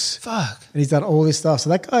books. Fuck. And he's done all this stuff. So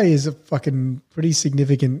that guy is a fucking pretty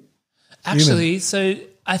significant Actually, so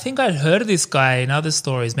I think I'd heard of this guy in other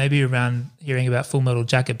stories, maybe around hearing about Full Metal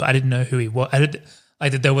Jacket, but I didn't know who he was.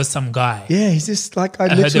 Like that there was some guy. Yeah, he's just like, I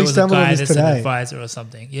heard there literally was a stumbled on guy this that's an today. advisor or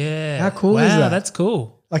something. Yeah. How cool wow, is that? That's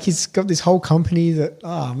cool. Like he's got this whole company that,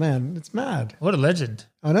 oh man, it's mad. What a legend.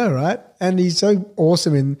 I know, right? And he's so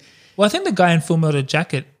awesome in. Well, I think the guy in Full Metal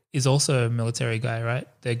Jacket is also a military guy, right?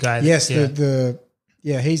 The guy. Yes,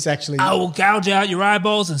 yeah. he's actually. I will gouge out your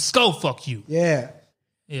eyeballs and skull fuck you. Yeah.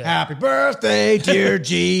 Yeah. Happy birthday, dear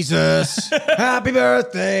Jesus. Happy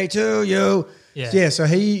birthday to you. Yeah. So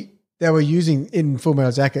they were using, in Full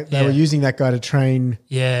Metal Jacket, they were using that guy to train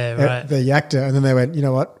right. the actor. And then they went, you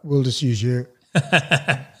know what? We'll just use you.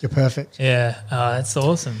 You're perfect. Yeah. Oh, that's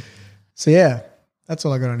awesome. So yeah, that's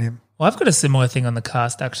all I got on him. Well, I've got a similar thing on the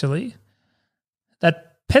cast, actually.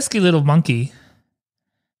 That pesky little monkey,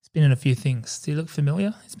 he's been in a few things. Do you look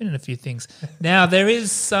familiar? He's been in a few things. Now, there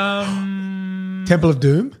is some... Temple of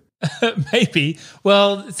Doom? Maybe.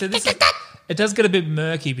 Well, so this it does get a bit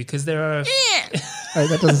murky because there are... Hey,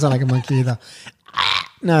 that doesn't sound like a monkey either.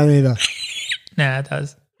 No, neither. Nah, it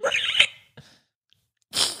does.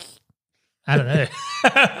 I don't know.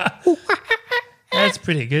 That's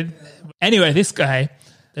pretty good. Anyway, this guy,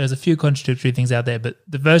 there's a few contradictory things out there, but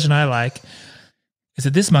the version I like is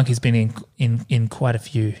that this monkey's been in quite a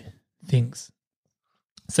few things.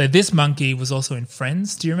 So this monkey was also in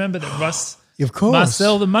Friends. Do you remember that Russ? Of course.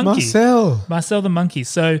 Marcel the monkey. Marcel the monkey.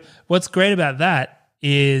 So what's great about that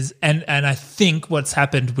is, and I think what's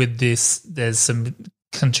happened with this, there's some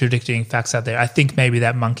contradicting facts out there. I think maybe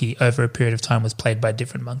that monkey over a period of time was played by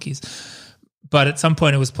different monkeys. But at some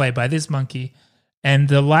point it was played by this monkey. And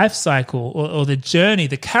the life cycle or the journey,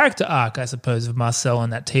 the character arc, I suppose, of Marcel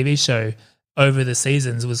on that TV show over the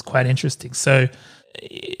seasons was quite interesting. So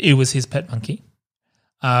it was his pet monkey.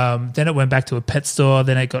 Then it went back to a pet store.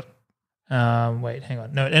 Then it got, it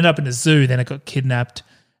ended up in a zoo. Then it got kidnapped.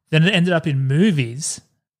 Then it ended up in movies.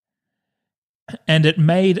 And it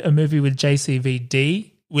made a movie with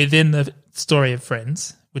JCVD within the story of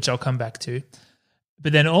Friends, which I'll come back to.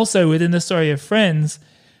 But then also within the story of Friends,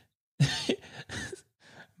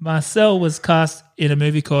 Marcel was cast in a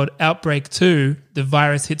movie called Outbreak 2, The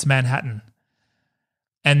Virus Hits Manhattan.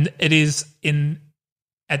 And it is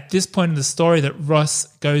at this point in the story that Ross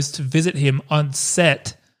goes to visit him on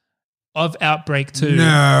set of Outbreak 2.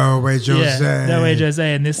 No way, Jose. Yeah, no way,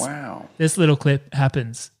 Jose. And this little clip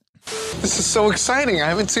happens. This is so exciting. I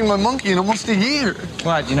haven't seen my monkey in almost a year.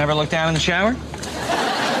 What, you never looked down in the shower?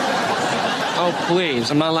 Oh,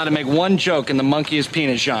 please. I'm not allowed to make one joke in the monkey is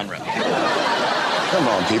penis genre. Come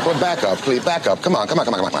on, people. Back up, please. Back up. Come on.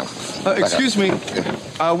 Excuse me.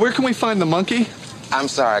 Where can we find the monkey? I'm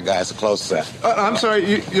sorry, guys. It's a closed set. I'm sorry.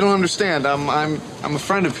 You don't understand. I'm a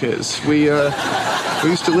friend of his. We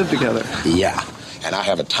used to live together. Yeah. And I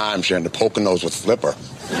have a timeshare in the Poconos with Flipper.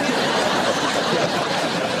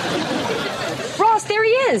 Ross, there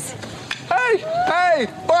he is. Hey,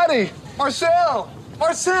 buddy. Marcel.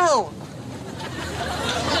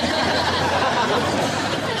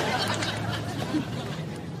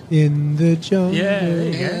 In the jungle. Yeah,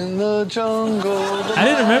 in the jungle. I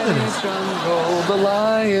didn't remember this. Jungle, the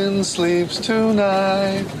lion sleeps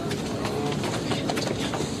tonight.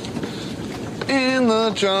 In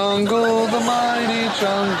the jungle, the mighty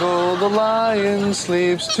jungle, the lion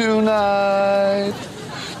sleeps tonight.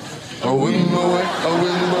 A wimboe, a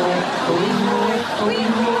wimboe, a wimboe, a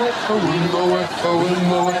wimboe, a wimboe, a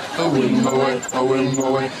wimboe, a wimboe, a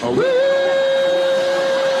wimboe, a wimboe.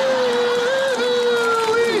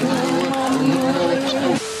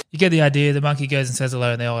 You get the idea. The monkey goes and says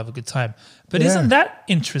hello and they all have a good time. But isn't that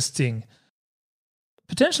interesting?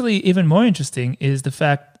 Potentially even more interesting is the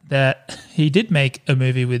fact that he did make a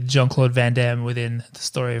movie with Jean-Claude Van Damme within the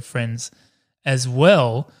story of Friends as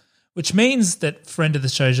well, which means that friend of the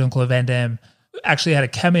show, Jean-Claude Van Damme, actually had a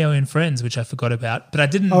cameo in Friends, which I forgot about. But I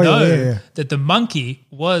didn't know that the monkey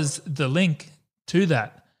was the link to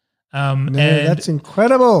that. And that's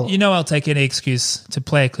incredible. You know I'll take any excuse to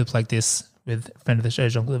play a clip like this with friend of the show,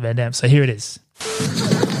 Jean-Claude Van Damme. So here it is.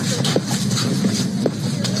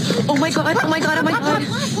 Oh my God.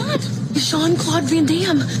 What? Jean-Claude Van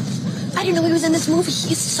Damme. I didn't know he was in this movie.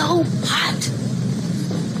 He's so hot.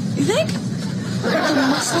 You think? The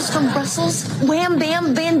muscles from Brussels. Wham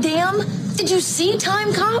Bam Van Damme. Did you see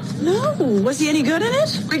Time Cop? No. Was he any good in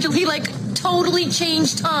it? Rachel, he totally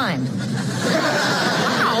changed time.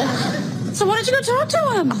 Wow. So why don't you go talk to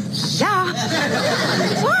him? Yeah.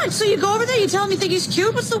 What? So you go over there, you tell him you think he's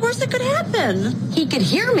cute? What's the worst that could happen? He could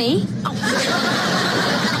hear me.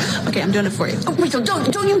 Okay, I'm doing it for you. Oh, Rachel,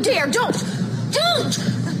 don't you dare. Don't.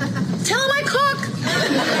 Tell him I cook.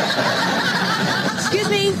 Excuse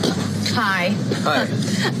me. Hi.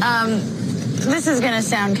 This is going to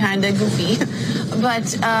sound kind of goofy,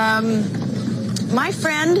 but my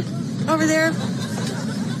friend over there,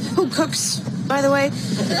 who cooks, by the way,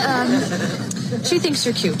 she thinks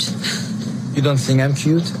you're cute. You don't think I'm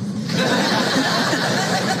cute?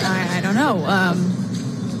 I don't know.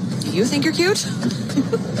 Do you think you're cute?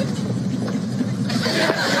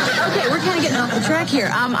 Okay, we're kind of getting off the track here.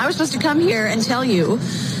 I was supposed to come here and tell you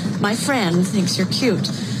my friend thinks you're cute.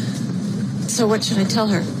 So what should I tell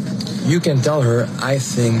her? You can tell her I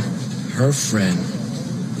think her friend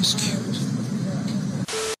is cute.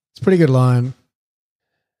 It's a pretty good line.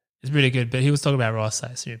 It's pretty good, but he was talking about Ross, I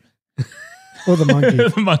assume. Or the monkey.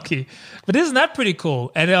 The monkey. But isn't that pretty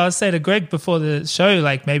cool? And I was saying to Greg before the show,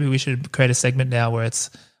 like maybe we should create a segment now where it's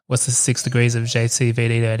what's the 6 degrees of JCVD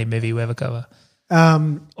to any movie we ever cover?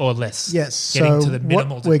 Or less. Yes. Getting so to the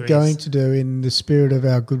minimal what we're degrees. going to do in the spirit of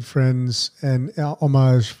our good friends and our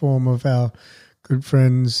homage form of our good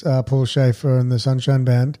friends, Paul Schaefer and the Sunshine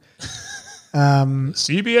Band.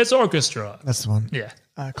 CBS Orchestra. That's the one. Yeah.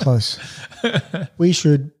 Close. We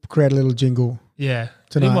should create a little jingle. Yeah.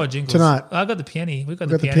 Tonight. Need more jingles. Tonight. I got the piano. We've got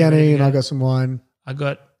We've the got the piano. piano ready to and go. I got some wine. I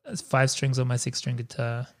got 5 strings on my 6-string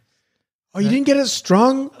guitar. Oh, you didn't get it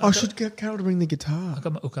strung? I should get Carol to bring the guitar. I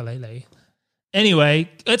got my ukulele. Anyway,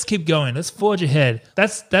 let's keep going. Let's forge ahead.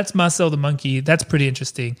 That's Marcel the Monkey. That's pretty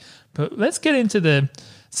interesting. But let's get into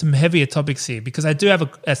some heavier topics here because I do have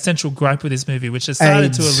a central gripe with this movie, which I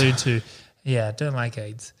started to AIDS. allude to. Yeah, I don't like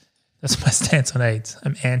AIDS. That's my stance on AIDS.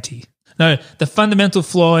 I'm anti. No, the fundamental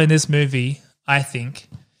flaw in this movie, I think,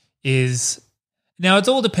 is now it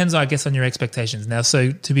all depends, I guess, on your expectations. Now,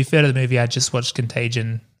 so to be fair to the movie, I just watched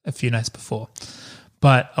Contagion a few nights before,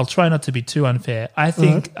 but I'll try not to be too unfair. I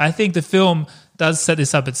think the film does set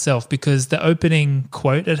this up itself because the opening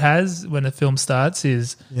quote it has when the film starts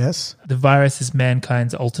is Yes. "The virus is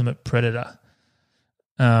mankind's ultimate predator,"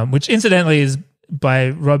 which incidentally is by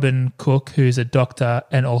Robin Cook, who's a doctor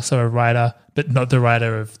and also a writer, but not the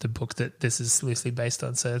writer of the book that this is loosely based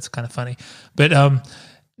on. So it's kind of funny. But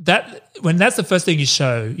that when that's the first thing you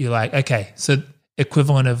show, you're like, okay, so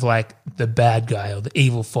equivalent of like the bad guy or the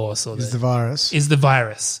evil force or Is the virus. is the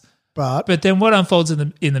virus. But then what unfolds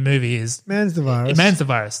in the movie is Man's the virus. Man's the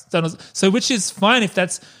virus. So which is fine if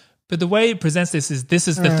that's. But the way it presents this is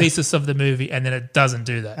the thesis of the movie, and then it doesn't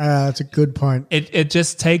do that. That's a good point. It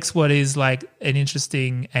just takes what is like an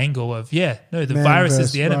interesting angle of the Man virus is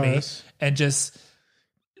versus the enemy, virus. and just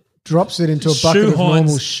Drops it into a bucket of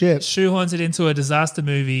normal shit. shoehorns it into a disaster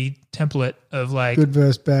movie template of like Good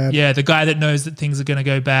versus bad. Yeah, the guy that knows that things are going to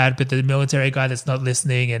go bad, but the military guy that's not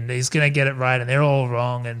listening, and he's going to get it right, and they're all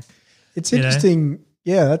wrong. And It's you know? interesting.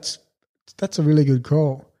 Yeah, that's a really good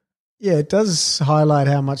call. Yeah, it does highlight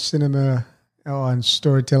how much cinema and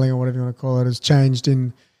storytelling or whatever you want to call it has changed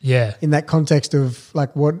in that context of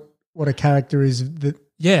like what a character is then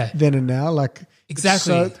and now. Like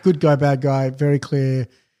Exactly. so good guy, bad guy, very clear.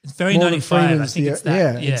 It's very Morgan 95. I Freeman's think the- it's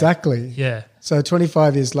that. Yeah, exactly. Yeah. So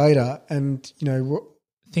 25 years later, and you know,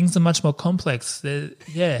 Things are much more complex.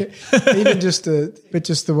 even just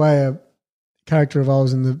the way a character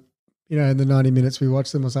evolves in the in the 90 minutes we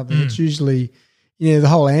watch them or something. It's usually the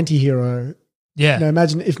whole anti-hero. Yeah. You know,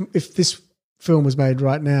 imagine if this film was made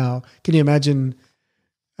right now. Can you imagine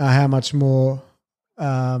how much more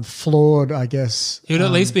flawed, I guess? He would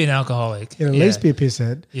at least be an alcoholic. He'd at least be a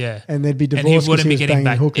pisshead. Yeah. And there'd be divorce. And he wouldn't be was getting banging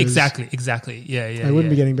back. hookers. Exactly. Yeah. They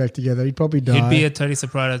wouldn't be getting back together. He'd probably die. He'd be a Tony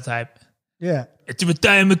Soprano type. Yeah. It's a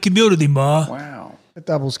retirement community, ma. Wow. A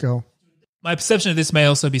double skull. My perception of this may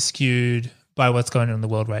also be skewed by what's going on in the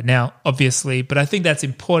world right now, obviously, but I think that's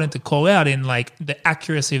important to call out in like the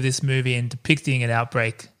accuracy of this movie in depicting an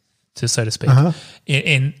outbreak, so to speak,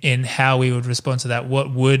 in how we would respond to that.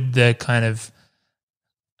 What would the kind of,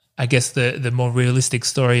 I guess, the more realistic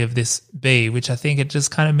story of this be, which I think it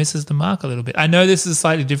just kind of misses the mark a little bit. I know this is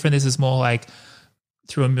slightly different. This is more like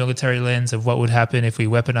through a military lens of what would happen if we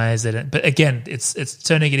weaponized it. But again, it's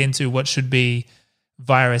turning it into what should be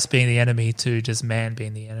virus being the enemy to just man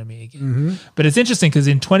being the enemy again. But it's interesting because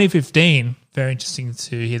in 2015, very interesting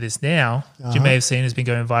to hear this now, you may have seen has been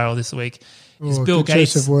going viral this week, is Bill good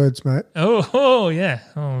Gates. choice of words, mate. Oh yeah.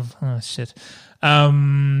 Oh shit.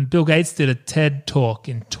 Bill Gates did a TED talk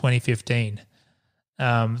in 2015.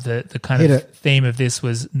 The kind Hit of it. theme of this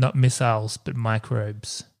was not missiles but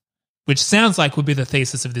microbes, which sounds like would be the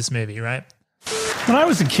thesis of this movie, right? When I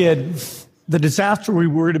was a kid, the disaster we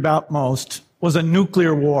worried about most was a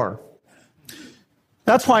nuclear war.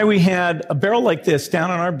 That's why we had a barrel like this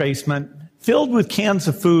down in our basement filled with cans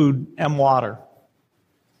of food and water.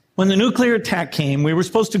 When the nuclear attack came, we were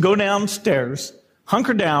supposed to go downstairs,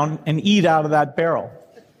 hunker down, and eat out of that barrel.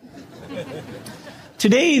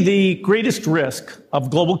 Today, the greatest risk of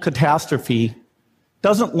global catastrophe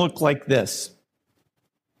doesn't look like this.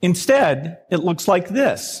 Instead, it looks like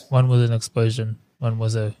this. One was an explosion. One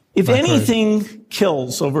was a If microwave. anything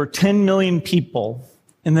kills over 10 million people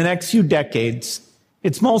in the next few decades,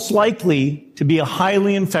 it's most likely to be a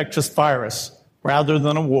highly infectious virus rather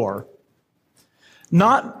than a war.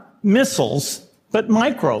 Not missiles, but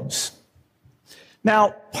microbes.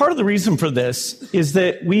 Now, part of the reason for this is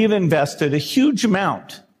that we have invested a huge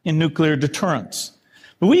amount in nuclear deterrence,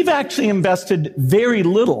 but we've actually invested very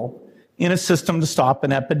little in a system to stop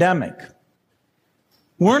an epidemic.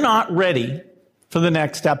 We're not ready for the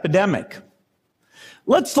next epidemic.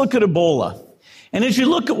 Let's look at Ebola. And as you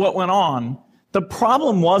look at what went on, the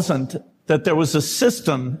problem wasn't that there was a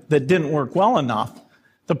system that didn't work well enough.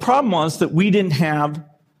 The problem was that we didn't have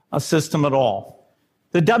a system at all.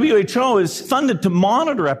 The WHO is funded to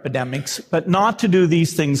monitor epidemics, but not to do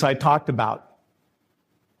these things I talked about.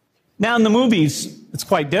 Now, in the movies, it's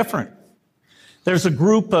quite different. There's a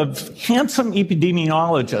group of handsome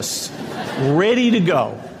epidemiologists ready to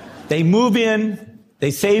go. They move in,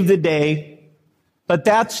 they save the day, but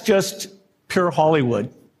that's just pure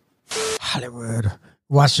Hollywood. Hollywood,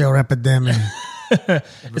 what's your epidemic?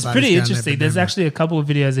 It's pretty interesting. There's actually a couple of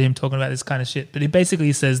videos of him talking about this kind of shit, but he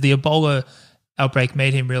basically says the Ebola outbreak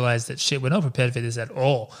made him realize that shit, we're not prepared for this at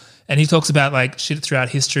all. And he talks about like shit throughout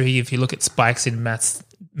history. If you look at spikes in mass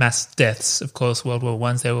deaths, of course, World War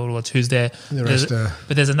I's there, World War II's there. The rest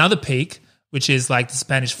but there's another peak, which is like the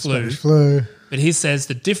Spanish flu. But he says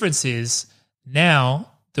the difference is now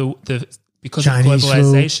the because Chinese of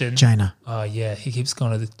globalization. flu, China. Oh yeah, he keeps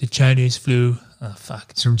going to the Chinese flu. Oh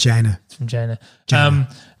fuck, It's from China. it's from China.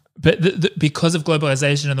 But because of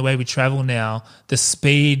globalization and the way we travel now, the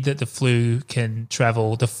speed that the flu can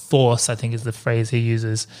travel, the force, I think is the phrase he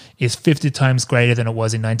uses, is 50 times greater than it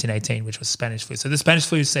was in 1918, which was Spanish flu. So the Spanish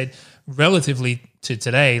flu stayed relatively to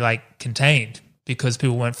today, like contained because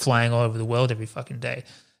people weren't flying all over the world every fucking day.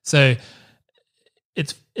 So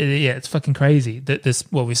it's fucking crazy that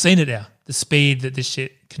we've seen it now. The speed that this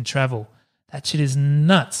shit can travel, that shit is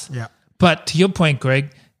nuts. Yeah. But to your point,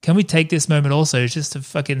 Greg, can we take this moment also just to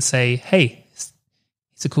fucking say, hey, he's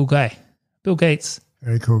a cool guy. Bill Gates.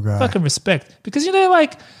 Very cool guy. Fucking respect. Because, you know,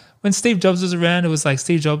 like when Steve Jobs was around, it was like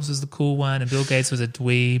Steve Jobs was the cool one and Bill Gates was a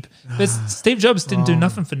dweeb. But Steve Jobs didn't do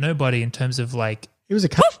nothing for nobody in terms of like. He was a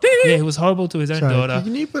yeah, he was horrible to his own daughter.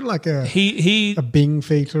 Can you put like a he Bing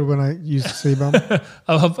feature when I use C-bomb?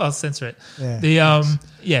 I'll censor it.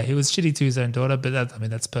 Yeah. He was shitty to his own daughter, but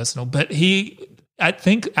that's personal. But I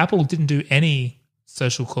think Apple didn't do any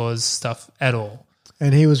social cause stuff at all.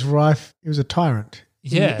 And he was rife. He was a tyrant.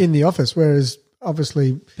 Yeah. In the office, whereas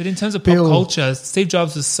obviously. But in terms of pop culture, Steve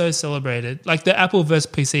Jobs was so celebrated. Like the Apple versus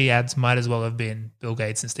PC ads might as well have been Bill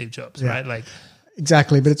Gates and Steve Jobs, right? Like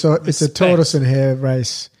exactly, but it's a tortoise and hare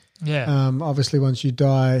race. Yeah. Obviously, once you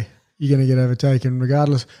die, you're going to get overtaken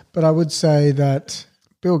regardless. But I would say that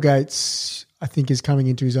Bill Gates, I think, is coming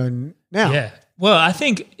into his own now. Yeah. Well, I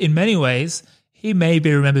think in many ways he may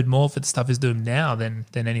be remembered more for the stuff he's doing now than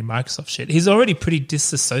any Microsoft shit. He's already pretty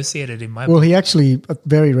disassociated in my book. Well, he actually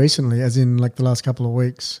very recently, as in like the last couple of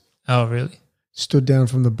weeks. Oh, really? Stood down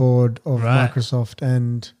from the board of Microsoft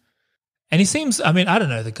and he seems, I mean, I don't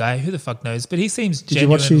know the guy, who the fuck knows, but he seems Did you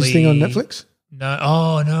watch his thing on Netflix? No.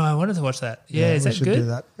 Oh, no, I wanted to watch that. Yeah, is we that should good? do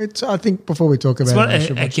that. It's, I think before we talk about it, I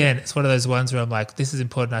should watch it. It's one of those ones where I'm like, this is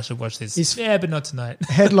important, I should watch this. But not tonight.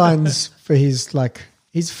 Headlines for he's a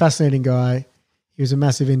fascinating guy. He was a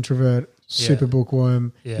massive introvert, super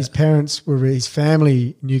bookworm. Yeah. His parents his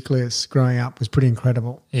family nucleus growing up was pretty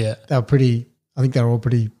incredible. Yeah. I think they were all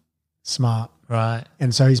pretty smart. Right.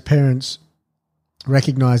 And so his parents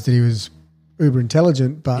recognized that he was uber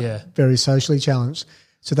intelligent, but very socially challenged.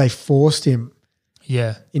 So they forced him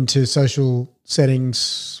into social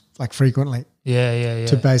settings like frequently. Yeah.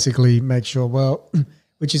 To basically make sure,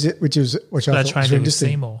 which I thought try was and do with interesting.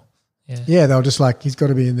 Seymour. Yeah, they were just like, he's got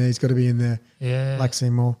to be in there. He's got to be in there. Yeah. Like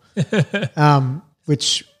Seymour.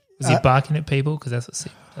 Which was he barking at people? Because that's what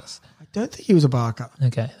Seymour does. I don't think he was a barker.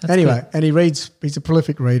 Okay. Anyway, and he's a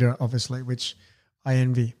prolific reader, obviously, which I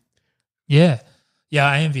envy. Yeah. Yeah,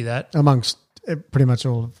 I envy that. Amongst pretty much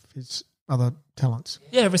all of his other talents.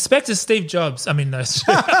 Yeah, respect to Steve Jobs. I mean, no.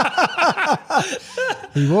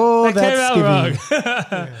 He wore that came out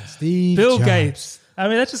wrong. Steve Bill Jobs. Gates. I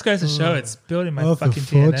mean, that just goes to show it's building my Wealth of fucking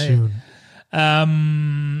fortune.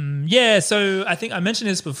 DNA. So I think I mentioned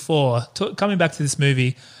this before. Coming back to this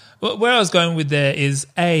movie, where I was going with there is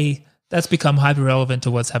that's become hyper relevant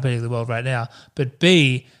to what's happening in the world right now. But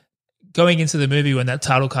B, going into the movie when that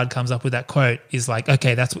title card comes up with that quote is like,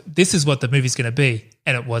 okay, this is what the movie's going to be,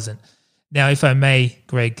 and it wasn't. Now, if I may,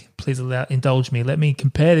 Greg, please indulge me. Let me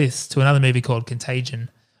compare this to another movie called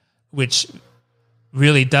Contagion, which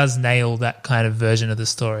really does nail that kind of version of the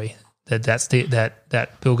story. That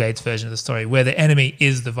Bill Gates version of the story, where the enemy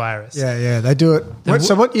is the virus. Yeah, they do it.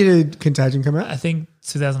 So what year did Contagion come out? I think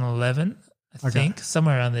 2011. I think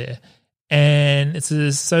somewhere around there, and it's a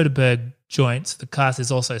Soderbergh joint. So the cast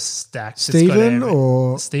is also stacked. Steven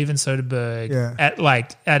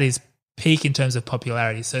Soderbergh at his peak in terms of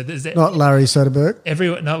popularity. So there's not Larry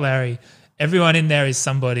Soderbergh. Not Larry. Everyone in there is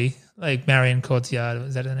somebody. Like Marion Cotillard,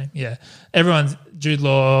 is that her name? Yeah. Everyone's Jude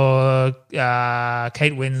Law, Kate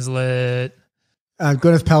Winslet.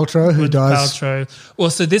 Gwyneth Paltrow, who dies. Well,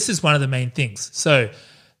 so this is one of the main things. So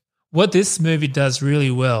what this movie does really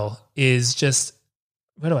well is just,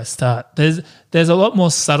 where do I start? There's a lot more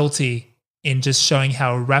subtlety in just showing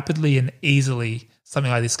how rapidly and easily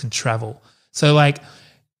something like this can travel. So like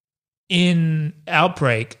in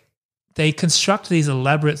Outbreak, they construct these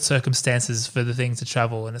elaborate circumstances for the thing to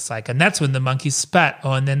travel, and it's like, and that's when the monkey spat.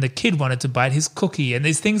 Oh, and then the kid wanted to bite his cookie, and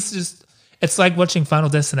these things just, it's like watching Final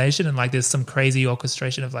Destination, and like there's some crazy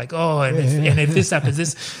orchestration of like, oh, and if this happens,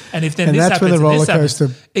 this, and if then and this that's happens, when the roller and this coaster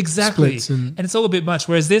happens. Exactly, splits and it's all a bit much.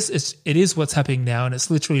 Whereas this, it is what's happening now, and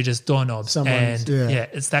it's literally just doorknobs, and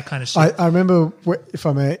it's that kind of shit. I remember, if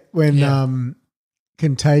I may, when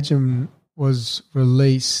Contagion was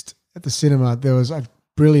released at the cinema, there was a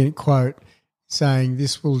brilliant quote saying,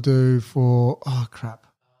 this will do for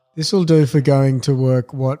going to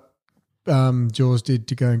work what Jaws did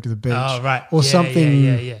to going to the beach. Oh, right. Or something.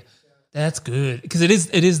 Yeah. That's good. Because it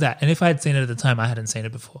is that. And if I had seen it at the time, I hadn't seen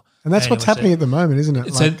it before. And that's what's happening at the moment, isn't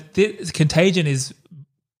it? So Contagion is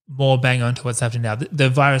more bang on to what's happening now. The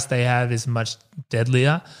virus they have is much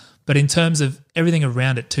deadlier, but in terms of everything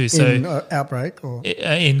around it too. So in Outbreak or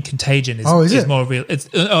in Contagion is more real. It's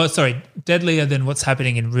deadlier than what's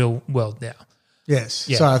happening in real world now. Yes.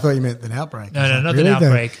 Yeah. Sorry, I thought you meant an Outbreak. No, not really? an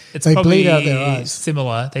Outbreak. It's they probably bleed out their eyes.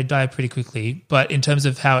 similar. They die pretty quickly, but in terms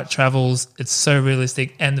of how it travels, it's so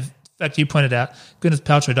realistic. And the fact you pointed out, Gwyneth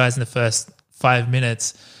Paltrow dies in the first 5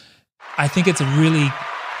 minutes. I think it's a really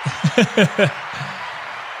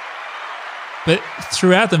but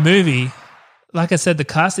throughout the movie, like I said, the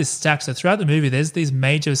cast is stacked. So throughout the movie, there's these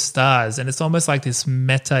major stars, and it's almost like this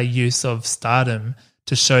meta use of stardom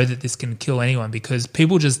to show that this can kill anyone because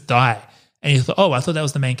people just die. And you thought, oh, I thought that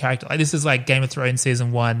was the main character. Like this is like Game of Thrones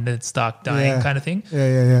season 1, Ned Stark dying kind of thing.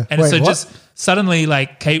 Yeah. And so just suddenly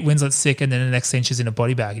like Kate Winslet's sick and then the next scene she's in a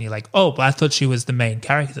body bag and you're like, oh, but I thought she was the main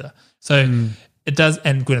character. So it does,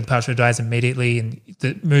 and Gwyneth Paltrow dies immediately and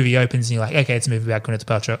the movie opens and you're like, okay, it's a movie about Gwyneth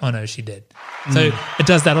Paltrow. Oh no, she did. So it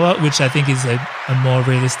does that a lot, which I think is a more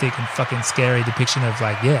realistic and fucking scary depiction of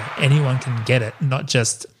like, yeah, anyone can get it, not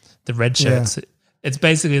just the red shirts. Yeah. It's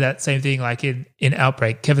basically that same thing like in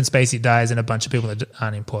Outbreak. Kevin Spacey dies and a bunch of people that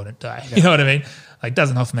aren't important die. Yeah. You know what I mean? Like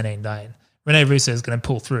Dustin Hoffman ain't dying. Rene Russo is going to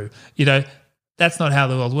pull through. You know, that's not how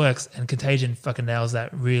the world works, and Contagion fucking nails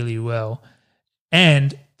that really well.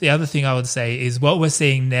 And the other thing I would say is what we're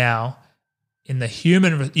seeing now in the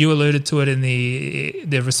human – you alluded to it in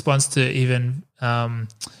the response to even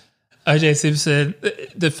O.J. Simpson.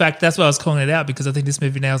 The fact that's why I was calling it out because I think this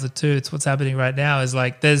movie nails it too. It's what's happening right now is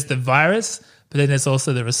like there's the virus – but then there's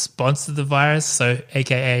also the response to the virus, so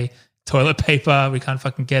AKA toilet paper, we can't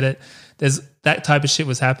fucking get it. There's that type of shit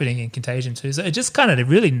was happening in Contagion too. So it just kind of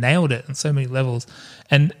really nailed it on so many levels.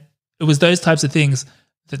 And it was those types of things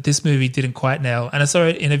that this movie didn't quite nail. And I saw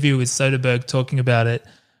an interview with Soderbergh talking about it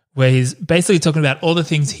where he's basically talking about all the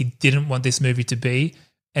things he didn't want this movie to be,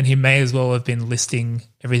 and he may as well have been listing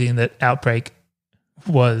everything that Outbreak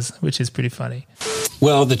was, which is pretty funny.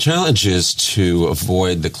 Well, the challenge is to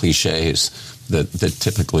avoid the cliches that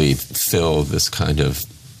typically fill this kind of,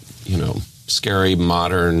 scary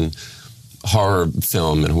modern horror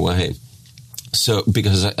film in a way. So,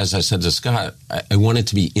 because as I said to Scott, I want it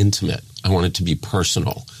to be intimate. I want it to be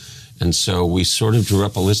personal. And so we sort of drew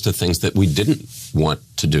up a list of things that we didn't want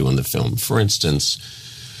to do in the film. For instance,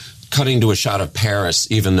 cutting to a shot of Paris,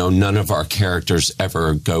 even though none of our characters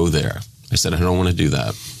ever go there. I said, I don't want to do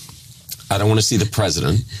that. I don't want to see the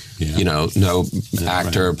president, no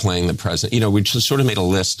actor playing the president. We just sort of made a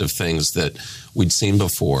list of things that we'd seen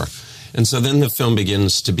before. And so then the film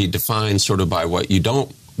begins to be defined sort of by what you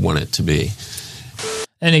don't want it to be.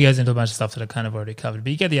 And he goes into a bunch of stuff that I kind of already covered,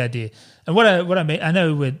 but you get the idea. And what I mean, I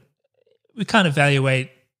know we can't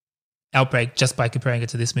evaluate Outbreak just by comparing it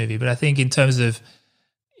to this movie, but I think in terms of,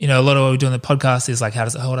 a lot of what we do on the podcast is like, how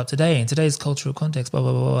does it hold up today in today's cultural context, blah,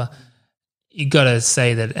 blah, blah, blah. you got to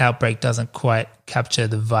say that Outbreak doesn't quite capture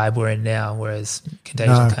the vibe we're in now, whereas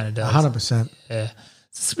Contagion kind of does. 100%. Yeah,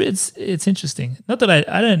 it's interesting. Not that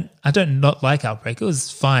I don't not like Outbreak. It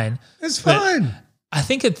was fine. It's fine. I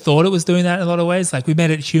think it thought it was doing that in a lot of ways. Like we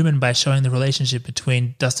made it human by showing the relationship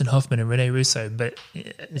between Dustin Hoffman and Rene Russo, but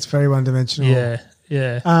it's very one-dimensional.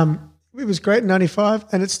 Yeah. It was great in 95,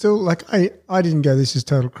 and it's still like I didn't go, this is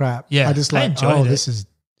total crap. Yeah, I just I like, enjoyed it. This is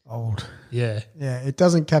old. Yeah. Yeah, it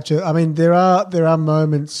doesn't capture. I mean, there are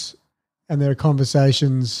moments and there are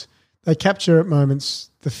conversations. They capture at moments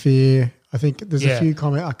the fear. I think there's a few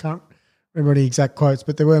comments. I can't remember any exact quotes,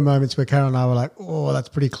 but there were moments where Carol and I were like, oh, that's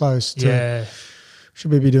pretty close to,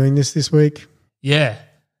 should we be doing this week? Yeah.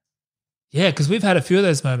 Yeah, because we've had a few of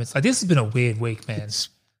those moments. Like this has been a weird week, man.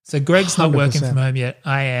 So Greg's not working from home yet.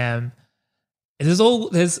 I am. There's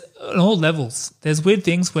on all levels. There's weird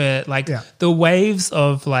things where like the waves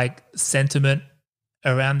of like sentiment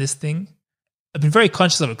around this thing, I've been very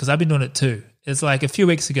conscious of it because I've been doing it too. It's like a few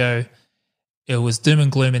weeks ago, it was doom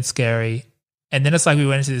and gloom and scary. And then it's like we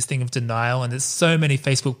went into this thing of denial, and there's so many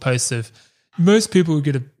Facebook posts of most people are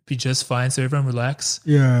going to be just fine, so everyone relax.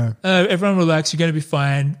 Yeah. Everyone relax, you're going to be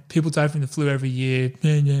fine. People die from the flu every year.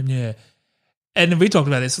 Yeah. And then we talked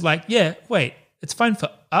about this. Like, wait, it's fine for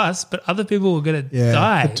us, but other people are going to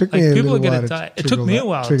die. It took me a people little are going while to to die. It took me a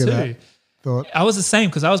while trigger too. that thought. I was the same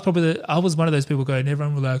because I was one of those people going,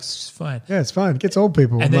 everyone relax, it's fine. Yeah, it's fine. It gets old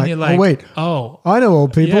people. And then you're like, oh, wait. I know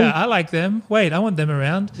old people. Yeah, I like them. Wait, I want them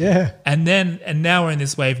around. Yeah. And now we're in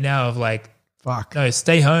this wave now of like, fuck. No,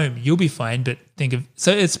 stay home. You'll be fine. But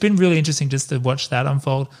so it's been really interesting just to watch that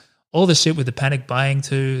unfold. All the shit with the panic buying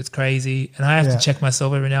too. It's crazy. And I have to check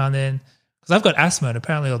myself every now and then because I've got asthma, and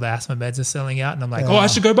apparently all the asthma meds are selling out. And I'm like, I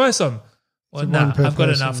should go buy some. Well, no, I've got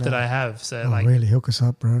enough that I have. So really hook us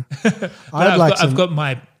up, bro. I've got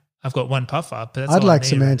one puffer. But that's I'd all like I need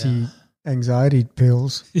some right now. anti-anxiety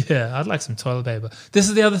pills. Yeah, I'd like some toilet paper. This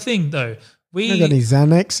is the other thing, though. You got any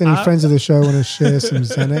Xanax? Any friends of the show want to share some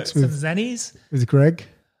Xanax some Xannies with Greg?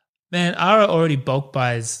 Man, Ara already bulk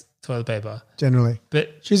buys toilet paper. Generally.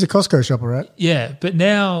 But she's a Costco shopper, right? Yeah, but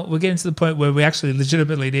now we're getting to the point where we actually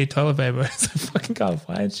legitimately need toilet paper. So I fucking can't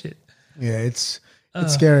find shit. Yeah, it's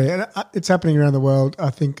scary. And it's happening around the world. I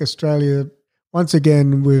think Australia, once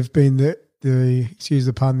again, we've been the excuse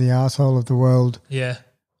the pun, the asshole of the world. Yeah.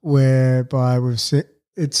 Whereby we've seen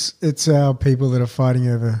it's our people that are fighting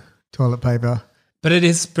over toilet paper. But it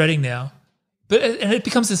is spreading now. And it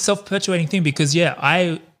becomes a self-perpetuating thing because,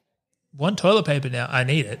 I want toilet paper now. I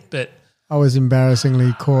need it, but... I was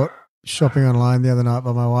embarrassingly caught shopping online the other night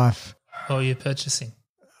by my wife. Oh, you're purchasing?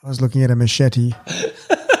 I was looking at a machete.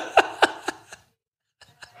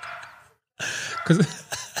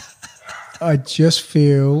 I just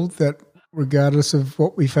feel that regardless of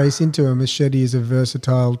what we face into, a machete is a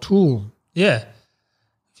versatile tool. Yeah.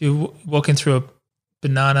 If you're walking through a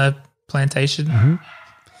banana plantation.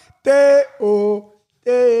 Deo,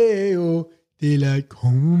 daylight,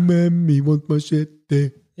 come at me, want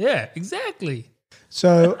machete. Yeah, exactly.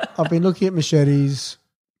 So I've been looking at machetes.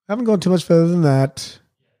 I haven't gone too much further than that.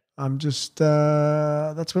 I'm just,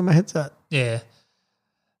 that's where my head's at. Yeah.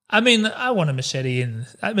 I mean, I want a machete, and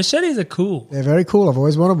machetes are cool. They're very cool. I've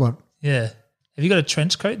always wanted one. Yeah. Have you got a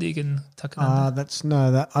trench coat that you can tuck it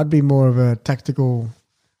under? I'd be more of a tactical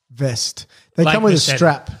vest. They come with machete. a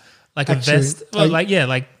strap. Like actually, a vest? Well, like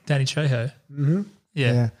Danny Trejo. Mm-hmm.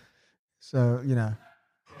 Yeah. So,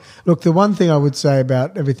 Look, the one thing I would say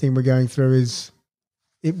about everything we're going through is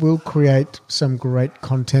it will create some great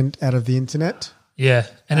content out of the internet. Yeah,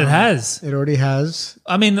 and it has. It already has.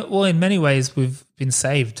 I mean, well, in many ways we've been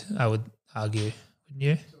saved, I would argue,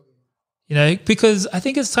 wouldn't you? Because I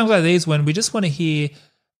think it's times like these when we just want to hear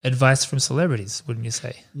advice from celebrities, wouldn't you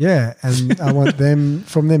say? Yeah, and I want them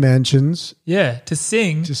from their mansions. Yeah, to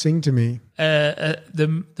sing to me.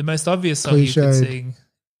 The most obvious song you can sing.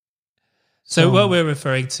 So what we're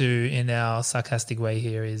referring to in our sarcastic way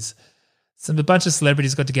here is a bunch of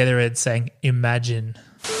celebrities got together and sang Imagine.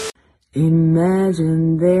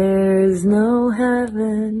 Imagine there's no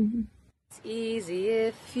heaven. It's easy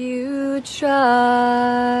if you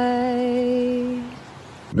try.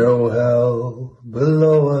 No hell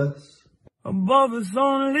below us. Above us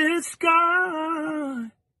only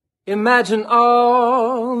sky. Imagine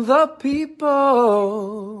all the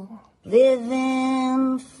people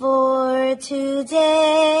living for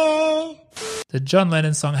today. The John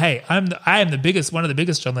Lennon song. Hey, I am one of the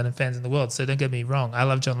biggest John Lennon fans in the world. So don't get me wrong. I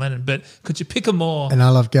love John Lennon, but could you pick a more and I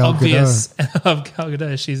love Gal obvious? Gadot. And I love Gal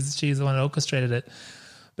Gadot. She's the one that orchestrated it.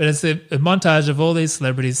 But it's a montage of all these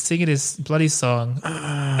celebrities singing this bloody song,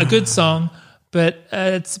 a good song, but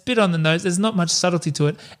it's a bit on the nose. There's not much subtlety to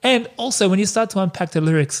it. And also, when you start to unpack the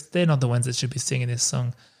lyrics, they're not the ones that should be singing this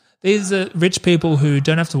song. These are rich people who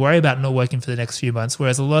don't have to worry about not working for the next few months,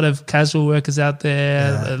 whereas a lot of casual workers out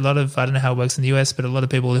there, a lot of, I don't know how it works in the US, but a lot of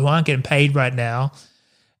people who aren't getting paid right now,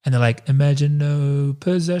 and they're like, imagine no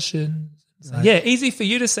possession. Right. Yeah, easy for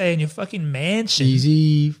you to say in your fucking mansion.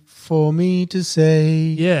 Easy for me to say.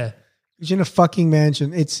 Yeah. You're in a fucking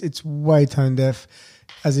mansion. It's way tone deaf.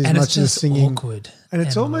 As and much it's just as singing. Awkward. And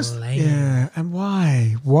it's almost, lame. yeah. And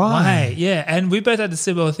why? Why? Yeah. And we both had the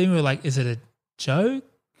similar thing. We were like, is it a joke?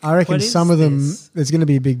 I reckon What some is of them, this? there's going to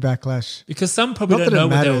be a big backlash. Because some probably Not don't that it know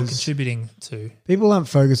what they were matters. contributing to. People aren't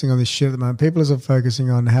focusing on this shit at the moment. People are focusing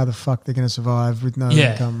on how the fuck they're going to survive with no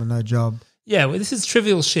Yeah. income and no job. Yeah, well, this is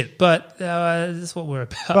trivial shit, but this is what we're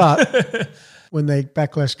about. But when the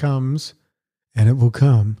backlash comes, and it will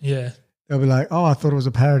come, yeah. they'll be like, oh, I thought it was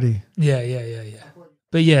a parody. Yeah.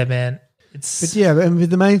 But yeah, man. But yeah, and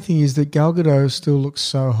the main thing is that Gal Gadot still looks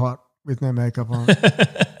so hot with no makeup on.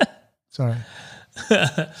 Sorry.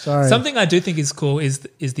 Something I do think is cool is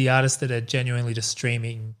the artists that are genuinely just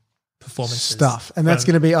streaming performances Stuff. And that's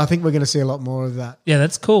going to be, I think we're going to see a lot more of that. Yeah,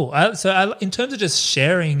 that's cool. In terms of just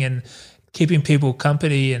sharing and keeping people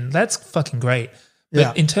company, and that's fucking great. But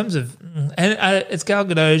Yeah. in terms of, it's Gal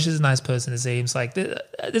Gadot, she's a nice person, it seems like.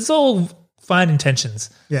 It's all fine intentions.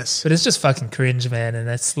 Yes. But it's just fucking cringe, man, and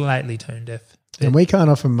that's slightly tone deaf. And we can't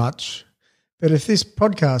offer much. But if this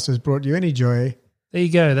podcast has brought you any joy, there you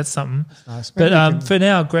go. That's something. Nice. But for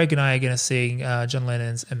now, Greg and I are going to sing John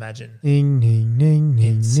Lennon's Imagine. Ding, ding, ding,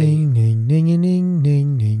 ding, ding, ding, ding, ding,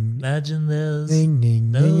 ding, ding. Imagine there's Ding,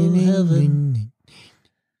 ding, no ding, ding, heaven. ding, ding.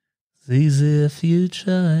 It's easy if you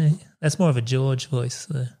try. That's more of a George voice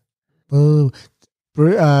there. Oh,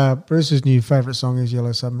 Bruce's new favourite song is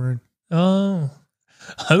Yellow Submarine. Oh,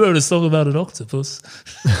 I wrote a song about an octopus.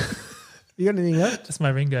 You got anything else? That's my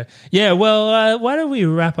Ringo. Yeah, well, why don't we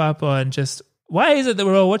wrap up on just, why is it that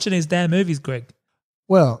we're all watching these damn movies, Greg?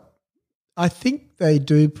 Well, I think they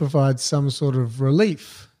do provide some sort of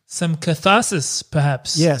relief. Some catharsis,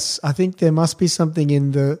 perhaps. Yes, I think there must be something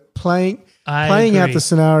in the playing out agree. the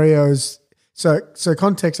scenarios. So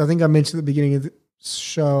context, I think I mentioned at the beginning of the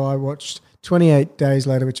show, I watched 28 Days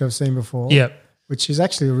Later, which I've seen before. Yep. Which is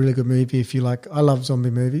actually a really good movie if you like. I love zombie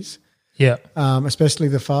movies. Yeah. Especially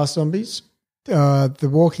the fast zombies. The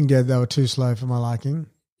Walking Dead, they were too slow for my liking.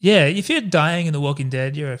 Yeah, if you're dying in The Walking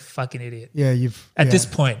Dead, you're a fucking idiot. Yeah, At this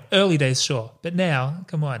point, early days, sure. But now,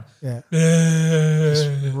 come on. Yeah.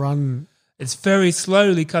 Just run. It's very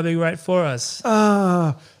slowly coming right for us. It's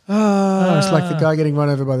like the guy getting run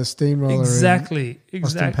over by the steamroller. Exactly. in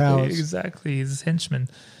Austin Powers. Exactly. His henchman.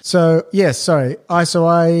 So, yes, sorry. I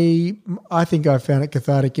think I found it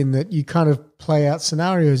cathartic in that you kind of play out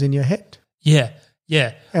scenarios in your head. Yeah.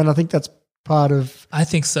 And I think that's part of I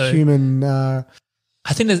think so. human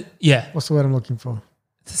I think there's, yeah. what's the word I'm looking for?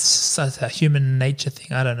 It's a human nature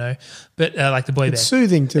thing. I don't know. But like the boy band. It's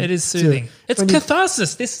soothing to... It is soothing. It's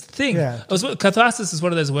catharsis, this thing. Yeah. Catharsis is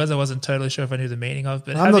one of those words I wasn't totally sure if I knew the meaning of.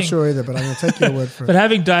 But I'm not sure either, but I'm going to take your word for it. But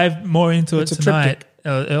having dived more into It's it a tonight,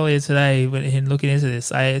 earlier today, in looking into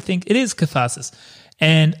this, I think it is catharsis.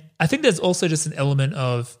 And I think there's also just an element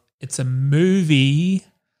of it's a movie,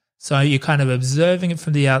 so you're kind of observing it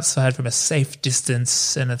from the outside from a safe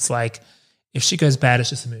distance, and it's like, if she goes bad, it's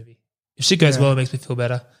just a movie. If she goes well, it makes me feel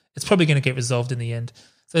better. It's probably going to get resolved in the end.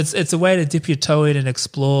 So it's a way to dip your toe in and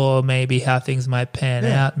explore maybe how things might pan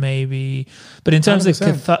out maybe. But in terms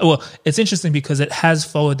 100%. of it's interesting because it has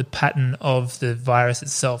followed the pattern of the virus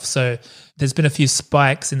itself. So there's been a few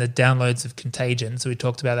spikes in the downloads of Contagion. So we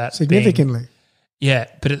talked about that Significantly.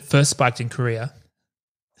 but it first spiked in Korea.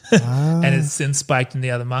 And it's since spiked in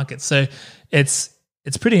the other markets. So it's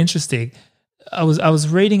pretty interesting. I was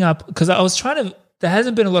reading up because I was trying to. There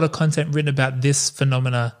hasn't been a lot of content written about this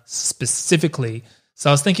phenomena specifically.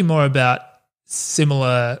 So I was thinking more about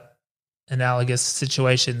similar, analogous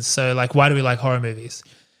situations. So like, why do we like horror movies?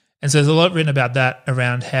 And so there's a lot written about that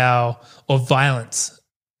around or violence.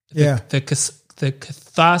 The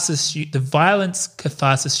catharsis, the violence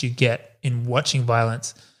catharsis you get in watching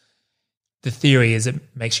violence. The theory is it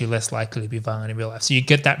makes you less likely to be violent in real life. So you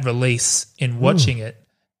get that release in watching it,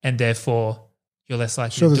 and therefore you're less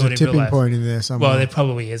likely to do it in real life. There's a tipping point in there somewhere. Well, there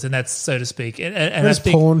probably is, and that's so to speak. And Where does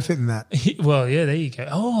porn fit in that? Well, yeah, there you go.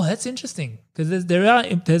 Oh, that's interesting because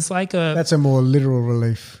there's like a that's a more literal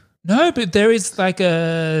relief. No, but there is like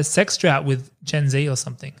a sex drought with Gen Z or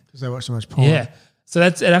something Because they watch so much porn. Yeah, so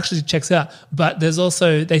it actually checks out. But there's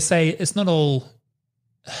also they say it's not all.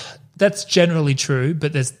 That's generally true,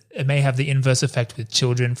 but it may have the inverse effect with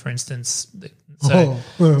children, for instance.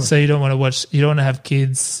 So you don't want to have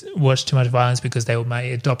kids watch too much violence because they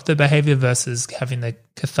may adopt the behavior versus having the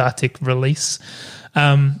cathartic release.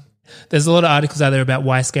 There's a lot of articles out there about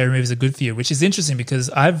why scary movies are good for you, which is interesting because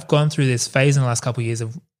I've gone through this phase in the last couple of years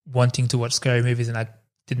of wanting to watch scary movies, and I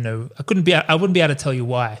wouldn't be able to tell you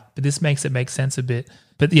why, but this makes it make sense a bit.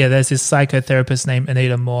 But yeah, there's this psychotherapist named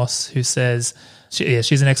Anita Morse who says,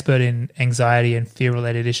 she's an expert in anxiety and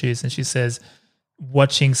fear-related issues, and she says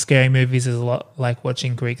watching scary movies is a lot like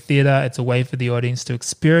watching Greek theater. It's a way for the audience to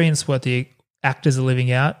experience what the actors are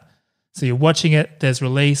living out. So you're watching it, there's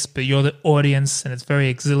release, but you're the audience, and it's very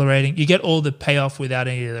exhilarating. You get all the payoff without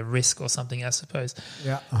any of the risk or something, I suppose.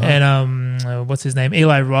 Yeah. And what's his name?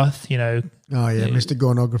 Eli Roth, you know. Oh, yeah, Mr.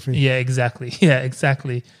 Gornography. Yeah, exactly. Yeah,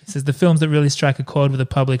 exactly. He says the films that really strike a chord with the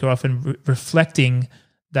public are often reflecting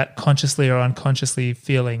that consciously or unconsciously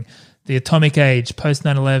feeling. The Atomic Age, post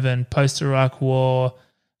 9/11, post Iraq War.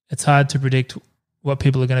 It's hard to predict what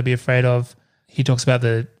people are going to be afraid of. He talks about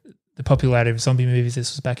the popularity of zombie movies.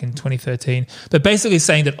 This was back in 2013. But basically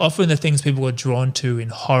saying that often the things people are drawn to in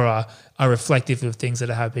horror are reflective of things that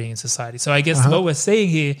are happening in society. So I guess what we're seeing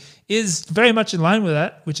here is very much in line with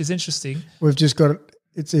that, which is interesting. We've just got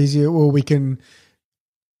it's easier, or we can...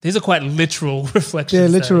 These are quite literal reflections. They're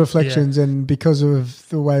literal reflections, and because of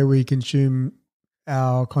the way we consume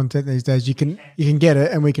our content these days, you can get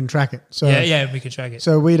it and we can track it. So we can track it.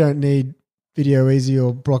 So we don't need Video Easy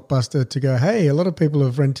or Blockbuster to go, hey, a lot of people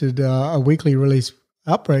have rented a weekly release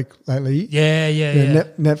Outbreak lately.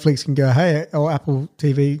 Netflix can go, hey, or Apple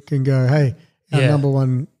TV can go, hey, our number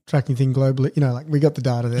one tracking thing globally. You know, like we got the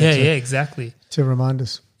data there. Exactly. To remind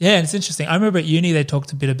us. Yeah, and it's interesting. I remember at uni they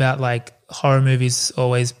talked a bit about like horror movies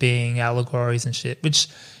always being allegories and shit, which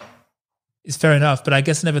is fair enough, but I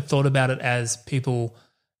guess I never thought about it as people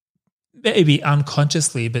maybe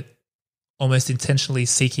unconsciously but almost intentionally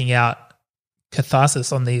seeking out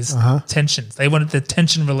catharsis on these tensions. They wanted the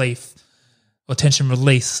tension relief or tension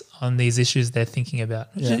release on these issues they're thinking about.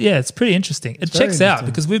 Yeah, it's pretty interesting. It checks out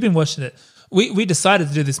because we've been watching it. We decided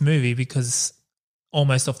to do this movie because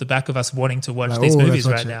almost off the back of us wanting to watch these movies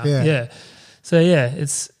right now. Yeah. So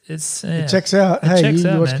it's it checks out.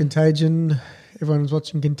 You watch Contagion. Everyone's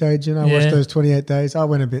watching Contagion. I watched those 28 days. I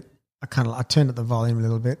went a bit. I turned up the volume a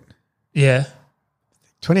little bit. Yeah.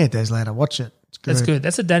 28 days later, watch it. It's good. That's good.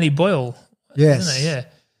 That's a Danny Boyle. Yes. Isn't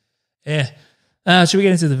it? Yeah. Should we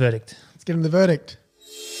get into the verdict? Let's get into the verdict.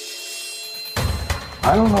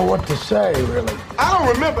 I don't know what to say, really. I don't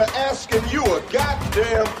remember asking you a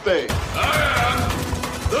goddamn thing. I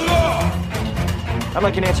am the law. I'd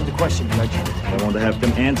like an answer to the question, Judge. I want to have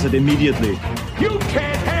them answered immediately. You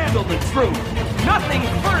can't handle the truth. Nothing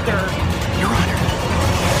further, Your Honor.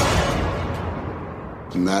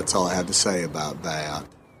 And that's all I have to say about that.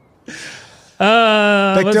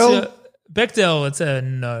 Bechdel? Bechdel, it's a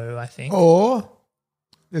no, I think. Or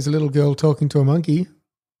there's a little girl talking to a monkey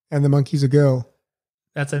and the monkey's a girl.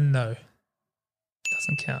 That's a no.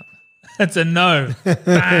 Doesn't count. That's a no.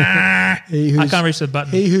 I can't reach the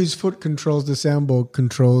button. He whose foot controls the soundboard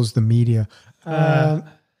controls the media.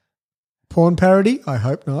 Porn parody? I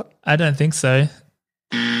hope not. I don't think so.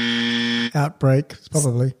 Outbreak,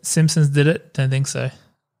 probably. Simpsons did it? Don't think so.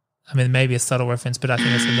 I mean, maybe a subtle reference, but I think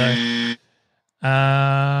it's a no.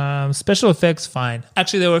 Special effects, fine.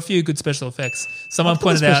 Actually, there were a few good special effects. Someone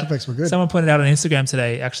pointed out on Instagram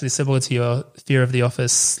today, actually similar to your Fear of the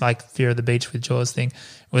Office, like Fear of the Beach with Jaws thing,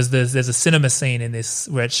 was there's a cinema scene in this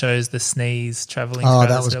where it shows the sneeze traveling. Oh,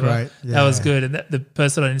 that was great. Yeah. That was good. And the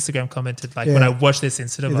person on Instagram commented, like, when I watched this in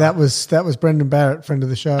cinema. That was Brendan Barrett, friend of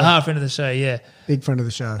the show. Friend of the show, yeah. Big friend of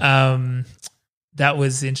the show. That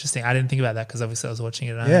was interesting. I didn't think about that because obviously I was watching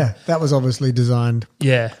it at home. Yeah, that was obviously designed.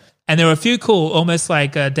 Yeah. And there were a few cool, almost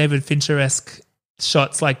like David Fincher-esque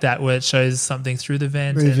shots like that where it shows something through the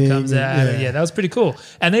vent and comes out. Yeah, that was pretty cool.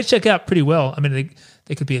 And they check out pretty well. I mean,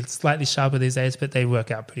 they could be slightly sharper these days, but they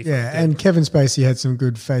work out pretty Yeah, and Kevin Spacey had some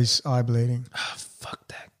good face eye bleeding. Oh, fuck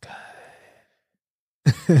that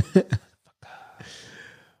guy.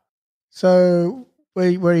 So where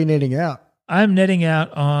are you netting out? I'm netting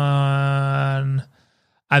out on...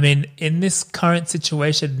 I mean, in this current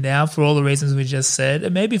situation now, for all the reasons we just said,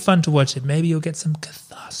 it may be fun to watch it. Maybe you'll get some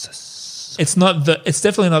catharsis. It's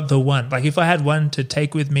definitely not the one. Like if I had one to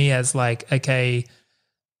take with me as like, okay,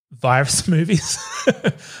 virus movies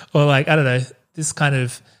or like, I don't know, this kind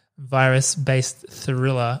of virus-based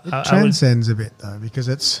thriller. It transcends a bit though, because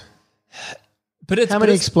it's how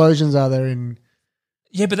many explosions are there in...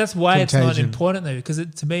 Yeah, but that's why Contagion. It's not important though, because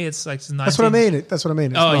to me it's like 19... That's what I mean. It's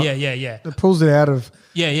yeah. It pulls it out of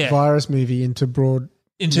virus movie into broad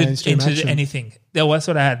into mainstream action. anything. That's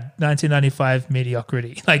what I had. 1995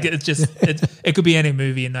 mediocrity. Like it's just it could be any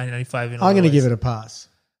movie in 1995. I'm going to give it a pass.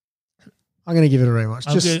 I'm going to give it a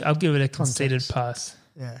rewatch. I'll give it a conceded pass.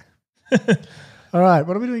 Yeah. All right.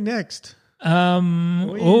 What are we doing next?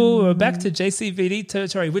 We're back to JCVD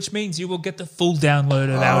territory, which means you will get the full download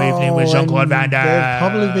of Our Evening with Jean-Claude Van Damme. They've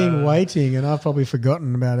probably been waiting, and I've probably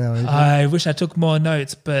forgotten about Our Evening. I wish I took more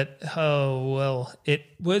notes, but it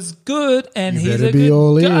was good, and You he's better a be good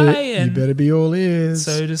all guy, ear. and You better be all ears.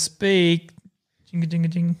 so to speak.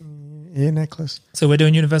 Jing-a-jing-a-jing. Ear necklace. So we're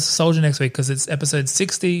doing Universal Soldier next week because it's episode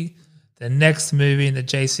 60, the next movie in the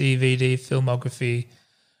JCVD filmography.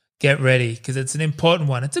 Get ready because it's an important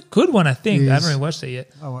one. It's a good one, I think. I haven't really watched it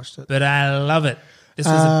yet. I watched it. But I love it. This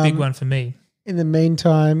was a big one for me. In the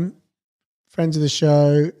meantime, friends of the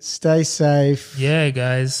show, stay safe. Yeah,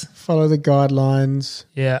 guys. Follow the guidelines.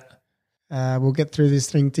 Yeah. We'll get through this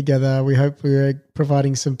thing together. We hope we're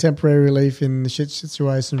providing some temporary relief in the shit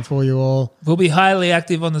situation for you all. We'll be highly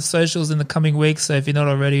active on the socials in the coming weeks. So if you're not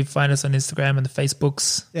already, find us on Instagram and the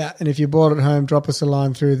Facebooks. Yeah, and if you're bored at home, drop us a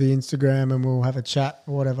line through the Instagram and we'll have a chat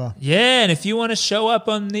or whatever. Yeah, and if you want to show up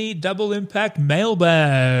on the Double Impact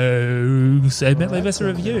mailbag segment, leave us a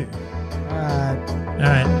review. All right. All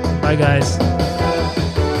right. Bye, guys.